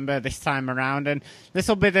December this time around. And this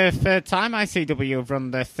will be the third time ICW have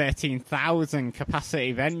run the 13,000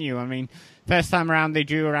 capacity venue. I mean, first time around they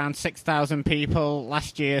drew around 6,000 people.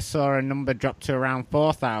 Last year saw a number drop to around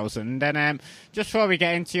 4,000. And just before we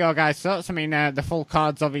get into your guys' thoughts, I mean, the full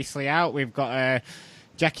card's obviously out. We've got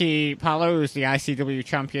Jackie Pallows, the ICW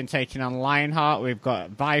champion, taking on Lionheart. We've got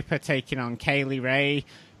Viper taking on Kaylee Ray.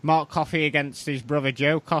 Mark Coffey against his brother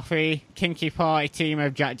Joe Coffey. Kinky Party team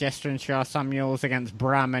of Jack Jester and Shaw Samuels against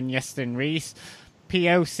Bram and Yeston Reese.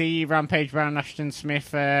 POC, Rampage Brown Ashton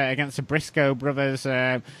Smith against the Briscoe brothers.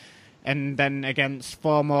 And then against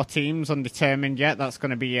 4 more teams, undetermined yet. That's going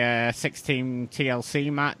to be a 6-team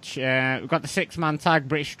TLC match. We've got the 6-man tag,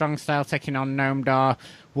 British Strong Style taking on Noam Dar,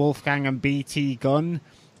 Wolfgang and BT Gunn.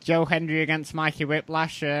 Joe Hendry against Mikey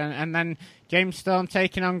Whiplash, and then James Storm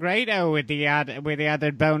taking on Grado with the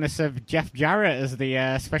added bonus of Jeff Jarrett as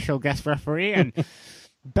the special guest referee. And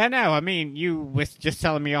Benno, I mean, you were just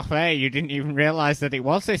telling me off air you didn't even realise that it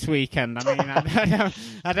was this weekend. I mean,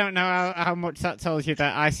 I don't know how much that tells you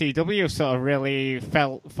that ICW sort of really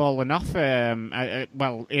fallen off.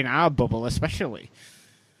 Well, in our bubble especially.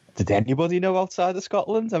 Did anybody know outside of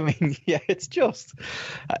Scotland? I mean, yeah, it's just.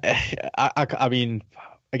 I mean.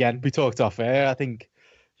 Again, we talked off air. I think,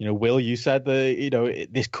 Will, you said that,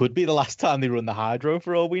 this could be the last time they run the Hydro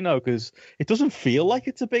for all we know, because it doesn't feel like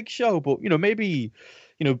it's a big show. But, maybe,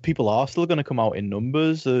 people are still going to come out in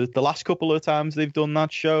numbers. The last couple of times they've done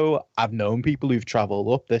that show, I've known people who've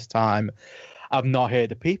travelled up. This time, I've not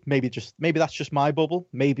heard a peep. Maybe that's just my bubble.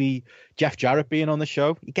 Maybe Jeff Jarrett being on the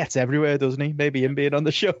show, he gets everywhere, doesn't he? Maybe him being on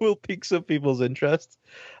the show will pique some people's interest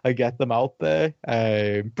and get them out there.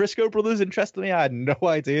 Briscoe brothers interested me. I had no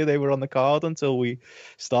idea they were on the card until we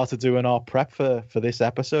started doing our prep for this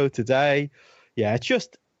episode today. Yeah, it's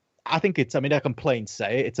just. I think I can plain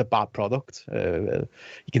say it's a bad product. You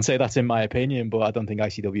can say that's in my opinion, but I don't think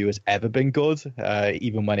ICW has ever been good.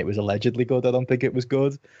 Even when it was allegedly good, I don't think it was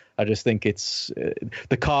good. I just think it's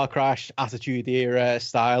the car crash, Attitude Era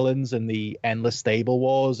stylings and the endless stable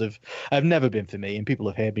wars have never been for me. And people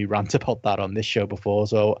have heard me rant about that on this show before,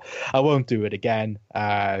 so I won't do it again.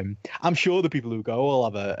 I'm sure the people who go will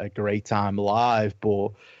have a great time live, but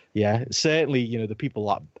yeah, certainly, the people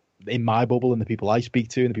that in my bubble and the people I speak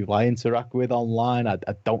to and the people I interact with online, I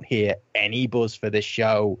don't hear any buzz for this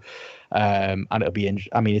show. And it'll be,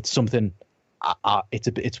 it's something,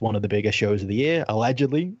 it's one of the biggest shows of the year,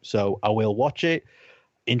 allegedly. So I will watch it.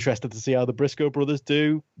 Interested to see how the Briscoe brothers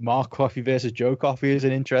do. Mark Coffey versus Joe Coffey is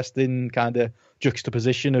an interesting kind of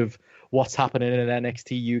juxtaposition of what's happening in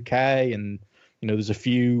NXT UK. And, there's a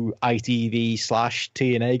few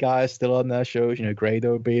ITV/TNA guys still on their shows,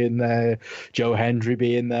 Grado being there, Joe Hendry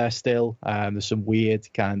being there still. There's some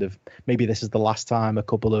weird kind of, maybe this is the last time a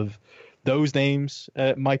couple of those names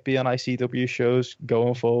might be on ICW shows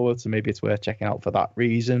going forward. So maybe it's worth checking out for that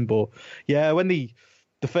reason. But yeah, when the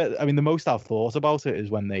most I've thought about it is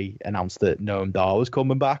when they announced that Noam Dar was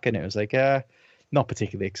coming back, and it was like, not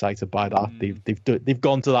particularly excited by that. They've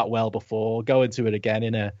gone to that well before. Going to it again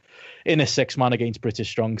in a 6-man against British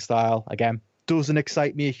Strong Style again doesn't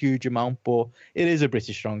excite me a huge amount, but it is a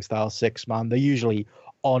British Strong Style 6-man. They're usually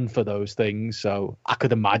on for those things, so I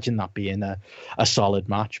could imagine that being a solid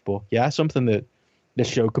match. But yeah, something that this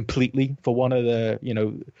show completely, for one of the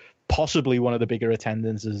possibly one of the bigger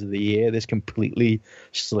attendances of the year, this completely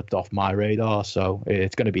slipped off my radar. So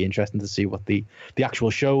it's going to be interesting to see what the actual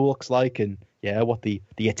show looks like, and yeah, what the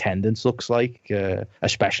attendance looks like,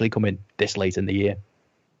 especially coming this late in the year.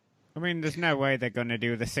 I mean, there's no way they're going to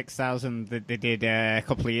do the 6,000 that they did a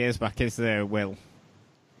couple of years back, is there, Will?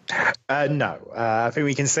 No, I think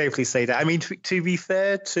we can safely say that. I mean, to be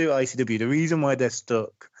fair to ICW, the reason why they're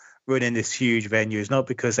stuck running this huge venue is not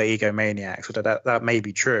because they're egomaniacs, although that may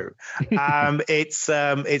be true.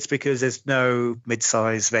 It's because there's no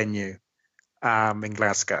mid-sized venue in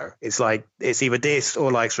Glasgow. It's either this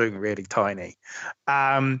or like something really tiny.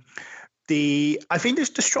 I think the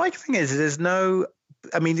striking thing is there's no.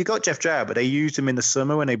 I mean, you got Jeff Jarrett, but they used him in the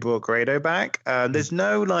summer when they brought Grado back. There's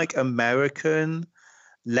no like American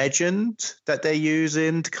legend that they're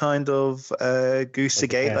using to kind of goose the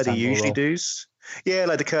gate like they usually do. Yeah,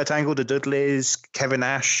 like the Kurt Angle, the Dudleys, Kevin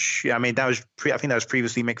Nash. I mean, I think that was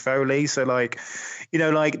previously Mick Foley. So like,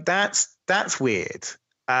 that's weird.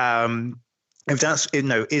 If that's,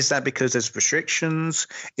 is that because there's restrictions?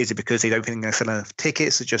 Is it because they don't think they're selling enough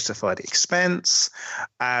tickets to justify the expense?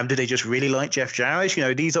 Do they just really like Jeff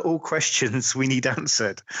Jarrett? These are all questions we need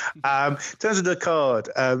answered. In terms of the card,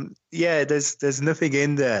 there's nothing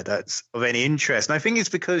in there that's of any interest. And I think it's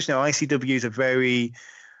because, ICW is a very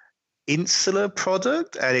insular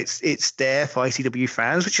product, and it's there for ICW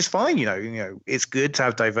fans, which is fine. It's good to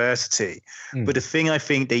have diversity. But the thing I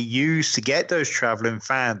think they used to get those traveling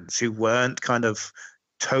fans who weren't kind of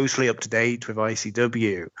totally up to date with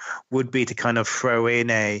ICW would be to kind of throw in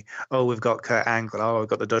we've got Kurt Angle, we've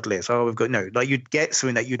got the Dudleys, we've got you'd get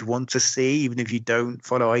something that you'd want to see even if you don't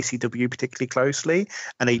follow ICW particularly closely.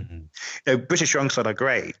 And British Strong Style are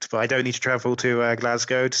great, but I don't need to travel to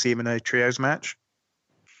Glasgow to see them in a trios match.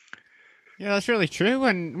 Yeah, that's really true.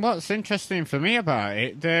 And what's interesting for me about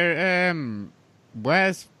it,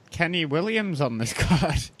 where's Kenny Williams on this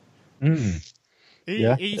card?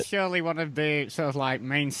 He's surely one of the sort of like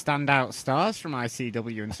main standout stars from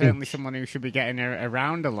ICW, and certainly someone who should be getting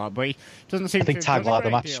around a lot. But he doesn't seem. I think to Tag Ladder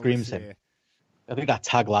match screams him. I think that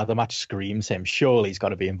Tag Ladder match screams him. Surely he's got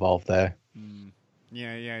to be involved there.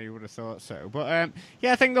 Yeah, you would have thought so. But,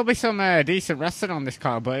 I think there'll be some decent wrestling on this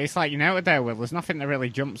card, but it's like, there, Will, there's nothing that really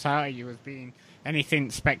jumps out at you as being anything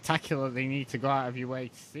spectacular that you need to go out of your way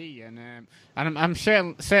to see. And I'm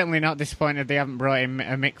certainly not disappointed they haven't brought in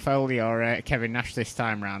a Mick Foley or Kevin Nash this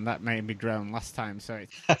time round. That made me groan last time, so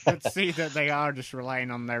it's good to see that they are just relying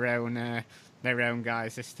on their own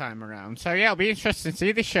guys this time around. So, yeah, it'll be interesting to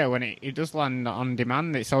see this show when it does land on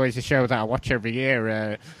demand. It's always a show that I watch every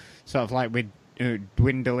year, sort of like with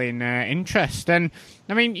dwindling interest. And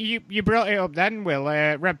I mean, you brought it up then, Will.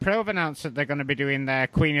 Red Pro have announced that they're going to be doing their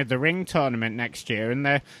Queen of the Ring tournament next year, and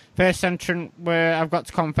the first entrant, I've got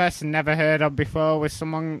to confess, never heard of before, was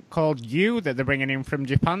someone called Yu that they're bringing in from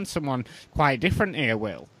Japan, someone quite different here,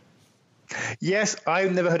 Will. Yes,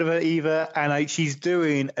 I've never heard of her either, and she's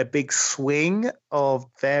doing a big swing of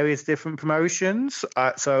various different promotions,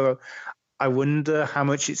 so I wonder how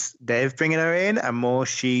much they're bringing her in, and more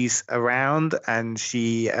she's around, and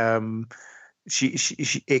she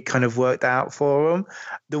it kind of worked out for them.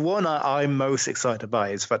 The one I'm most excited by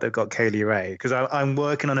is the fact they've got Kaylee Ray, because I'm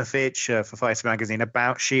working on a feature for Fighter Magazine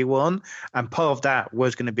about She-Won, and part of that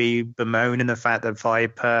was going to be bemoaning the fact that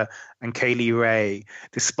Viper and Kaylee Ray,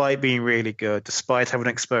 despite being really good, despite having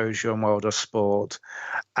exposure on World of Sport,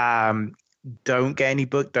 don't get any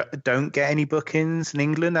bookings in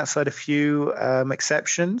England outside a few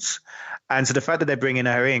exceptions. And so the fact that they're bringing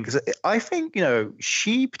her in, because I think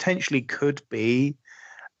she potentially could be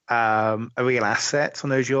a real asset on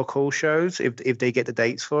those Your Call shows if they get the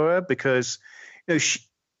dates for her, because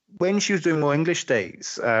when she was doing more English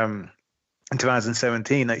dates in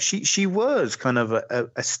 2017, she was kind of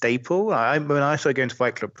a staple. When I started going to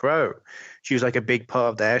Fight Club Pro, she was like a big part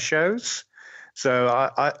of their shows. So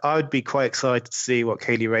I would be quite excited to see what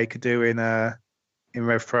Kaylee Ray could do in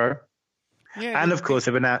Rev Pro. Yeah, and of course,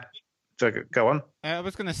 go on. I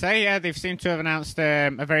was going to say, they seem to have announced a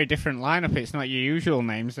very different lineup. It's not your usual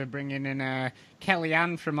names. They're bringing in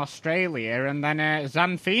Kellyanne from Australia, and then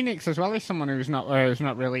Zan Phoenix as well, is someone who's not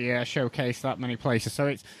really showcased that many places. So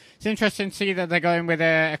it's interesting to see that they're going with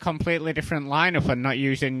a completely different lineup and not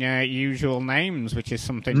using usual names, which is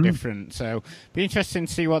something different. So be interesting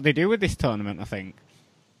to see what they do with this tournament, I think.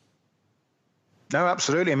 No,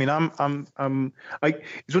 absolutely. I mean, it's one of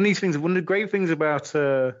these things. One of the great things about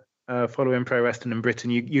following pro wrestling in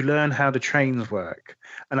Britain, you learn how the trains work.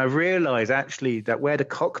 And I realised actually that where the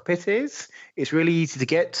cockpit is, it's really easy to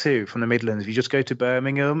get to from the Midlands. If you just go to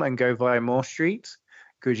Birmingham and go via Moore Street,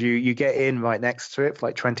 because you get in right next to it for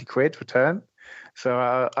like 20 quid return.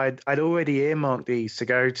 So I'd already earmarked these to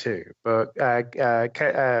go to, but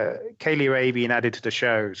Kaylee Ray being added to the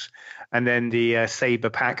shows, and then the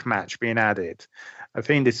Sabre Pack match being added, I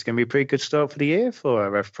think this is going to be a pretty good start for the year for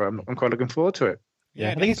Rev Pro. I'm quite looking forward to it.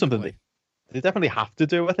 Yeah, I think it's something they definitely have to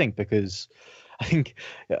do, I think, because I think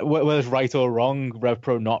whether it's right or wrong, Rev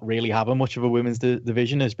Pro not really having much of a women's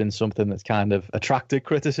division has been something that's kind of attracted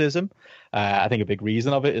criticism. I think a big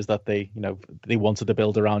reason of it is that they wanted to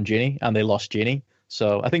build around Ginny and they lost Ginny.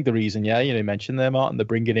 So I think the reason, you mentioned there, Martin, they're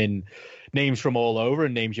bringing in names from all over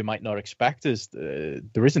and names you might not expect is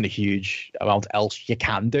there isn't a huge amount else you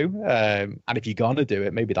can do. And if you're going to do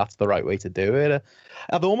it, maybe that's the right way to do it.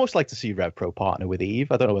 I'd almost like to see Rev Pro partner with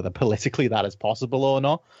Eve. I don't know whether politically that is possible or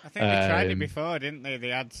not. I think they tried it before, didn't they?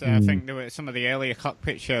 They had, I think there were some of the earlier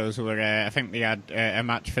cockpit shows where I think they had a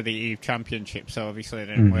match for the Eve Championship, so obviously it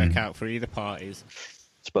didn't work out for either parties.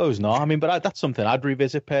 Suppose not. I mean, but that's something I'd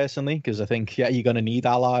revisit personally because I think you're going to need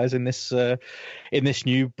allies in this new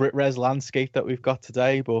BritRes landscape that we've got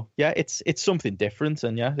today. But it's something different,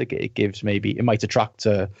 and it gives it might attract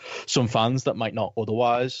some fans that might not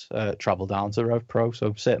otherwise travel down to Rev Pro.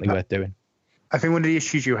 So certainly worth doing. I think one of the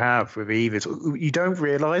issues you have with Eve is you don't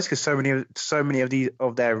realise because so many of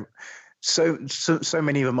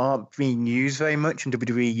them aren't being used very much in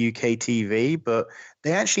WWE UK TV, but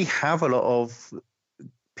they actually have a lot of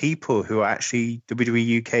people who are actually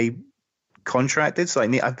WWE UK contracted. So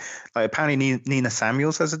apparently Nina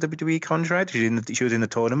Samuels has a WWE contract. She was in the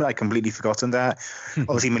tournament. I completely forgotten that.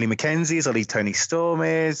 Obviously Millie McKenzie is. Obviously Tony Storm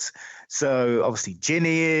is. So obviously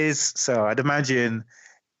Ginny is. So I'd imagine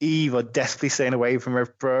Eve are desperately staying away from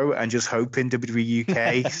Rev Pro and just hoping WWE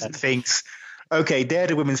UK thinks, okay, they're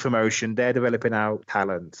the women's promotion. They're developing our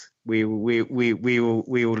talent. We'll leave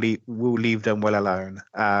them well alone.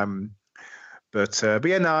 I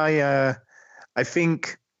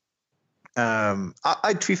think,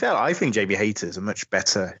 to be fair, I think JB Hayter is a much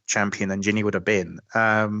better champion than Ginny would have been.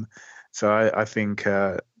 So I think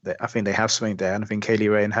they have something there, and I think Kaylee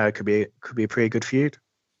Ray and her could be a pretty good feud.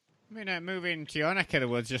 I mean, moving to your neck of the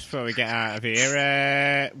woods just before we get out of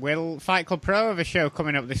here, will Fight Club Pro have a show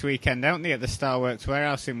coming up this weekend, don't they, at the Starworks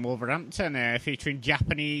Warehouse in Wolverhampton, featuring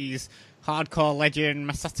Japanese hardcore legend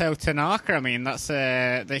Masato Tanaka? I mean, that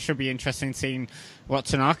should be interesting seeing what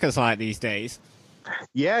Tanaka's like these days.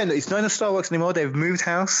 Yeah, and it's not in the Starworks anymore. They've moved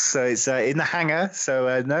house, so it's in the hangar.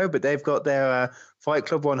 So no, but they've got their Fight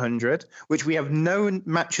Club 100, which we have no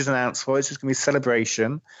matches announced for. It's just going to be a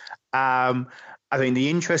celebration. I think the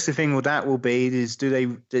interesting thing with that will be is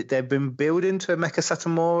they've been building to a Mecha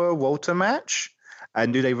Satomura Walter match,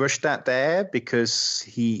 and do they rush that there because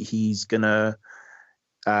he's gonna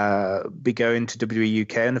be going to WWE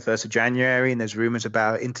UK on the 1st of January, and there's rumors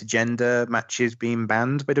about intergender matches being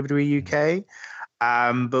banned by WWE UK.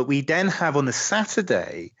 But we then have on the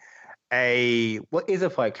Saturday what is a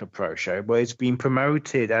Fight Club Pro show, where it's been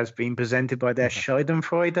promoted as being presented by their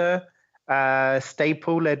Schadenfreude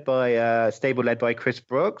stable led by Chris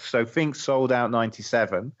Brooks. So think Sold Out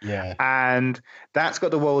 97. Yeah. And that's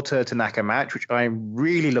got the Walter Tanaka match, which I'm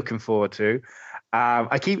really looking forward to.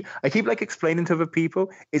 I keep like explaining to other people,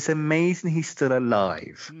 it's amazing he's still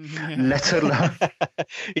alive. Let alone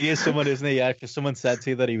he is someone, isn't he? If someone said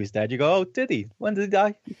to you that he was dead, you go, "Oh, did he? When did he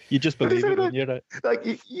die?" You just believe it, wouldn't you? Right? Like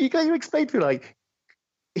you explain to me, like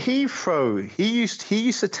he used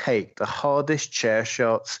to take the hardest chair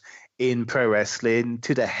shots in pro wrestling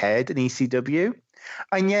to the head in ECW,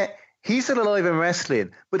 and yet he's still alive in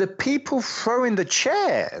wrestling. But the people throwing the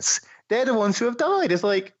chairs, they're the ones who have died. It's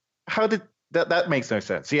like, how did that makes no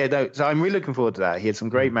sense. So I'm really looking forward to that. He had some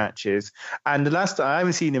great matches, and the last time I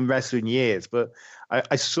haven't seen him wrestle in years, but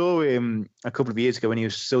I saw him a couple of years ago when he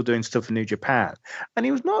was still doing stuff for New Japan, and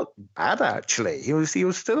he was not bad actually. He was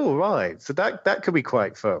still all right. So that could be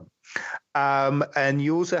quite fun. And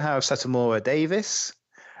you also have Satomura Davis.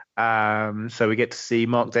 So we get to see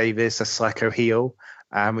Mark Davis as Psycho Heel,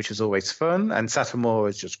 which is always fun. And Satomura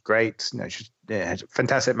is just great. She had a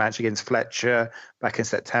fantastic match against Fletcher back in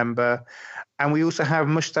September. And we also have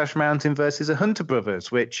Mustache Mountain versus the Hunter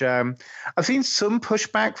Brothers, which I've seen some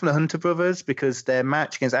pushback from the Hunter Brothers because their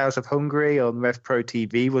match against House of Hungary on Rev Pro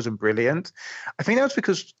TV wasn't brilliant. I think that was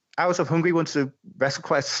because House of Hungary wanted to wrestle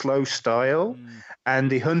quite a slow style,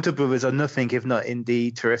 and the Hunter Brothers are nothing if not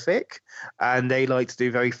indeed terrific, and they like to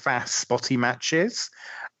do very fast, spotty matches.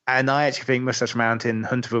 And I actually think Mustache Mountain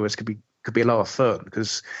Hunter Brothers could be a lot of fun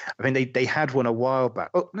because I think they had one a while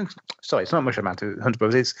back. Oh, sorry, it's not Mustache Mountain Hunter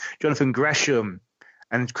Brothers. It's Jonathan Gresham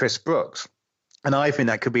and Chris Brooks, and I think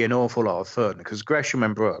that could be an awful lot of fun because Gresham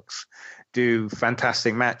and Brooks do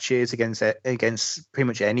fantastic matches against pretty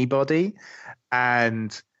much anybody,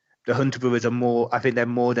 and the Hunter Brothers I think they're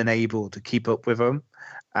more than able to keep up with them.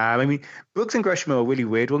 I mean, Brooks and Gresham are a really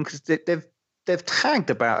weird one because they've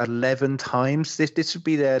tagged about 11 times. This would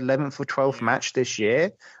be their 11th or 12th match this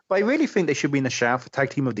year. But I really think they should be in the shout for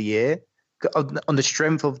Tag Team of the Year on the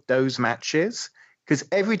strength of those matches. because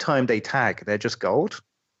every time they tag, they're just gold.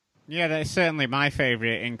 Yeah, that's certainly my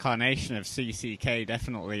favourite incarnation of CCK,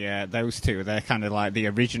 definitely those two. They're kind of like the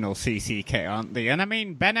original CCK, aren't they? And I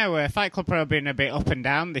mean, Benno, Fight Club Pro have been a bit up and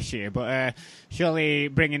down this year, but surely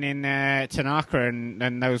bringing in Tanaka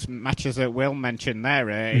and those matches that Will mentioned there,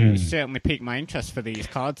 it certainly piqued my interest for these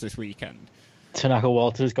cards this weekend. Tanaka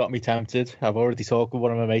Walters got me tempted. I've already talked with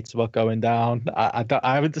one of my mates about going down. I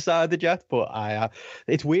haven't decided yet, but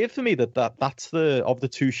it's weird for me that's of the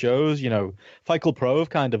two shows. Fight Club Pro have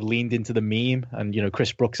kind of leaned into the meme, and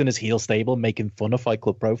Chris Brooks and his heel stable making fun of Fight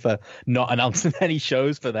Club Pro for not announcing any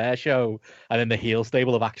shows for their show, and then the heel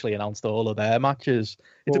stable have actually announced all of their matches.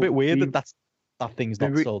 It's a bit weird that thing's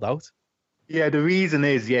not sold out. Yeah, the reason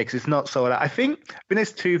is, because it's not sold out. I think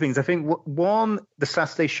there's two things. I think, one, the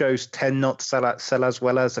Saturday shows tend not to sell as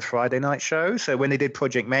well as the Friday night show. So when they did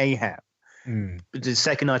Project Mayhem, the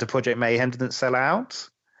second night of Project Mayhem didn't sell out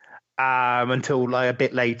until like a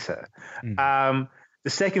bit later. The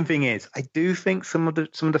second thing is, I do think some of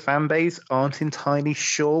the fan base aren't entirely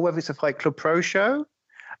sure whether it's a Fight Club Pro show.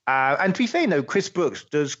 And to be fair, Chris Brooks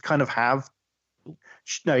does kind of have.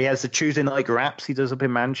 No, he has the Tuesday night graps he does up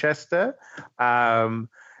in Manchester. The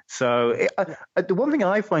one thing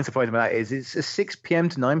I find surprising about that is it's a 6 p.m.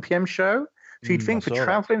 to 9 p.m. show. So you'd think for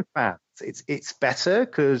traveling fans, it's better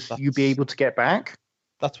because you'd be able to get back.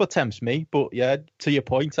 That's what tempts me. But yeah, to your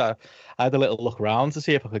point, I had a little look around to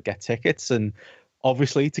see if I could get tickets, and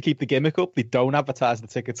obviously, to keep the gimmick up, they don't advertise the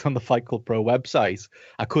tickets on the Fight Club Pro website.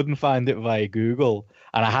 I couldn't find it via Google,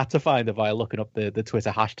 and I had to find it via looking up the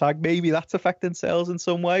Twitter hashtag. Maybe that's affecting sales in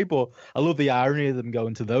some way, but I love the irony of them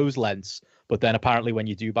going to those lengths. But then apparently when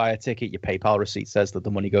you do buy a ticket, your PayPal receipt says that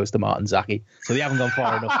the money goes to Martin Zaki. So they haven't gone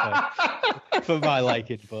far enough for my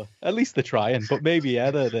liking, but at least they're trying. But maybe,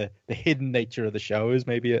 the hidden nature of the show is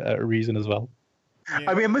maybe a reason as well.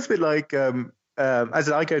 Yeah. I mean, it must be like... as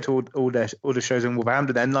I go to all the shows in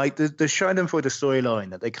Wolverhampton, and like the Shine for the storyline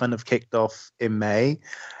that they kind of kicked off in May,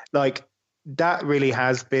 like that really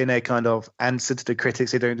has been a kind of answer to the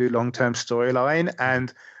critics. They don't do long-term storyline,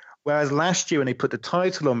 and whereas last year when they put the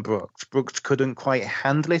title on Brooks couldn't quite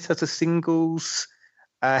handle it as a singles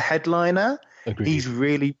headliner. Agreed. He's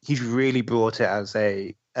really brought it as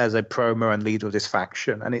a promo and leader of this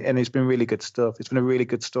faction, and it's been really good stuff. It's been a really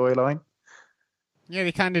good storyline. Yeah,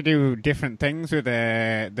 they kind of do different things with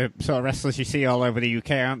the sort of wrestlers you see all over the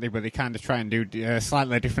UK, aren't they? But they kind of try and do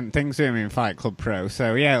slightly different things with them in Fight Club Pro.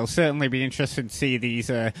 So, yeah, it'll certainly be interesting to see these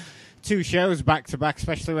two shows back-to-back,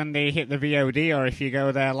 especially when they hit the VOD or if you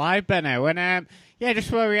go there live, Benno. And, just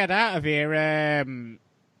before we head out of here,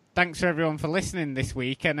 thanks for everyone for listening this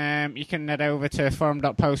week. And you can head over to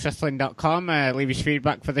forum.postwrestling.com, leave your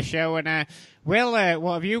feedback for the show. And, Will,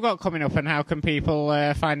 what have you got coming up, and how can people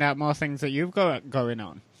find out more things that you've got going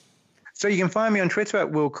on? So you can find me on Twitter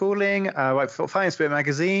at Will Calling, right for Fighting Spirit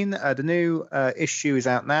Magazine. The new issue is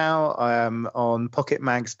out now on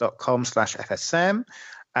pocketmags.com /FSM.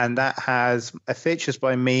 And that has features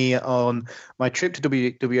by me on my trip to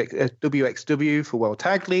WXW for World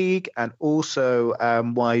Tag League, and also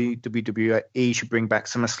why WWE should bring back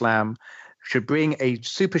SummerSlam, should bring a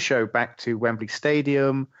super show back to Wembley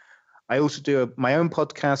Stadium. I also do my own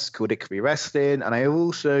podcast called It Could Be Wrestling, and I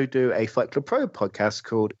also do a Fight Club Pro podcast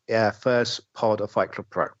called First Pod of Fight Club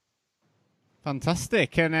Pro.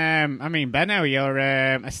 Fantastic. And, Benno, you're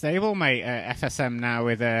a stablemate at FSM now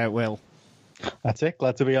with Will. That's it.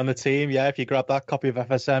 Glad to be on the team. Yeah, if you grab that copy of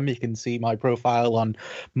FSM, you can see my profile on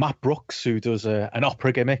Matt Brooks, who does an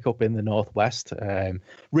opera gimmick up in the Northwest.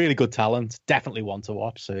 Really good talent. Definitely one to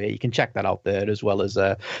watch. So yeah, you can check that out there, as well as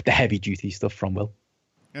the heavy-duty stuff from Will.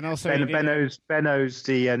 And also, Benno's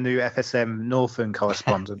the new FSM Northern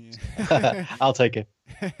correspondent. I'll take it.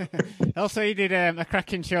 Also, you did a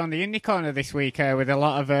cracking show on the Indie Corner this week with a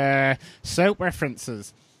lot of soap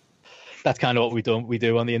references. That's kind of what we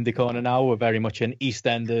do on the Indie Corner now. We're very much an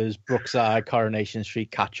EastEnders, Brookside, Coronation Street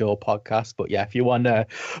catch-all podcast. But yeah, if you want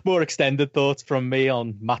more extended thoughts from me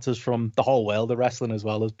on matters from the whole world of wrestling, as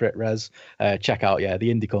well as Brit Res, check out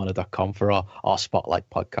theindycorner.com for our Spotlight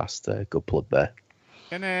podcast. Good plug there.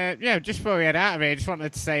 And just before we head out of here, I just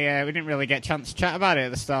wanted to say we didn't really get a chance to chat about it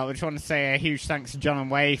at the start. We just want to say a huge thanks to John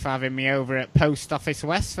and Way for having me over at Post Office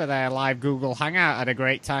West for their live Google Hangout. I had a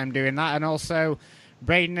great time doing that. And also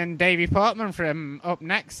Braden and Davey Portman from Up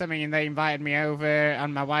Next. I mean, they invited me over,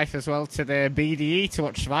 and my wife as well, to the BDE to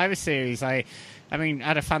watch Survivor Series. I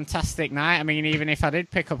had a fantastic night. I mean, even if I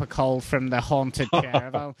did pick up a cold from the haunted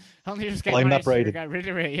chair, I'll only just get rid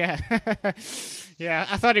of it. Yeah. Yeah,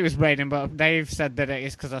 I thought it was Braden, but Dave said that it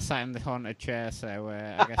is because I sat in the haunted chair, so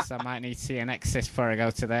I guess I might need to see an exorcist before I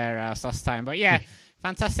go to their house last time. But yeah,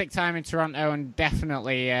 fantastic time in Toronto, and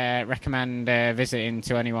definitely recommend visiting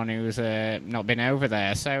to anyone who's not been over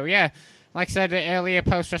there. So, yeah, like I said earlier,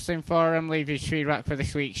 Post Wrestling Forum, leave your feedback for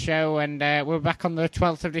this week's show, and we're back on the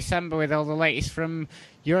 12th of December with all the latest from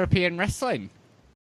European wrestling.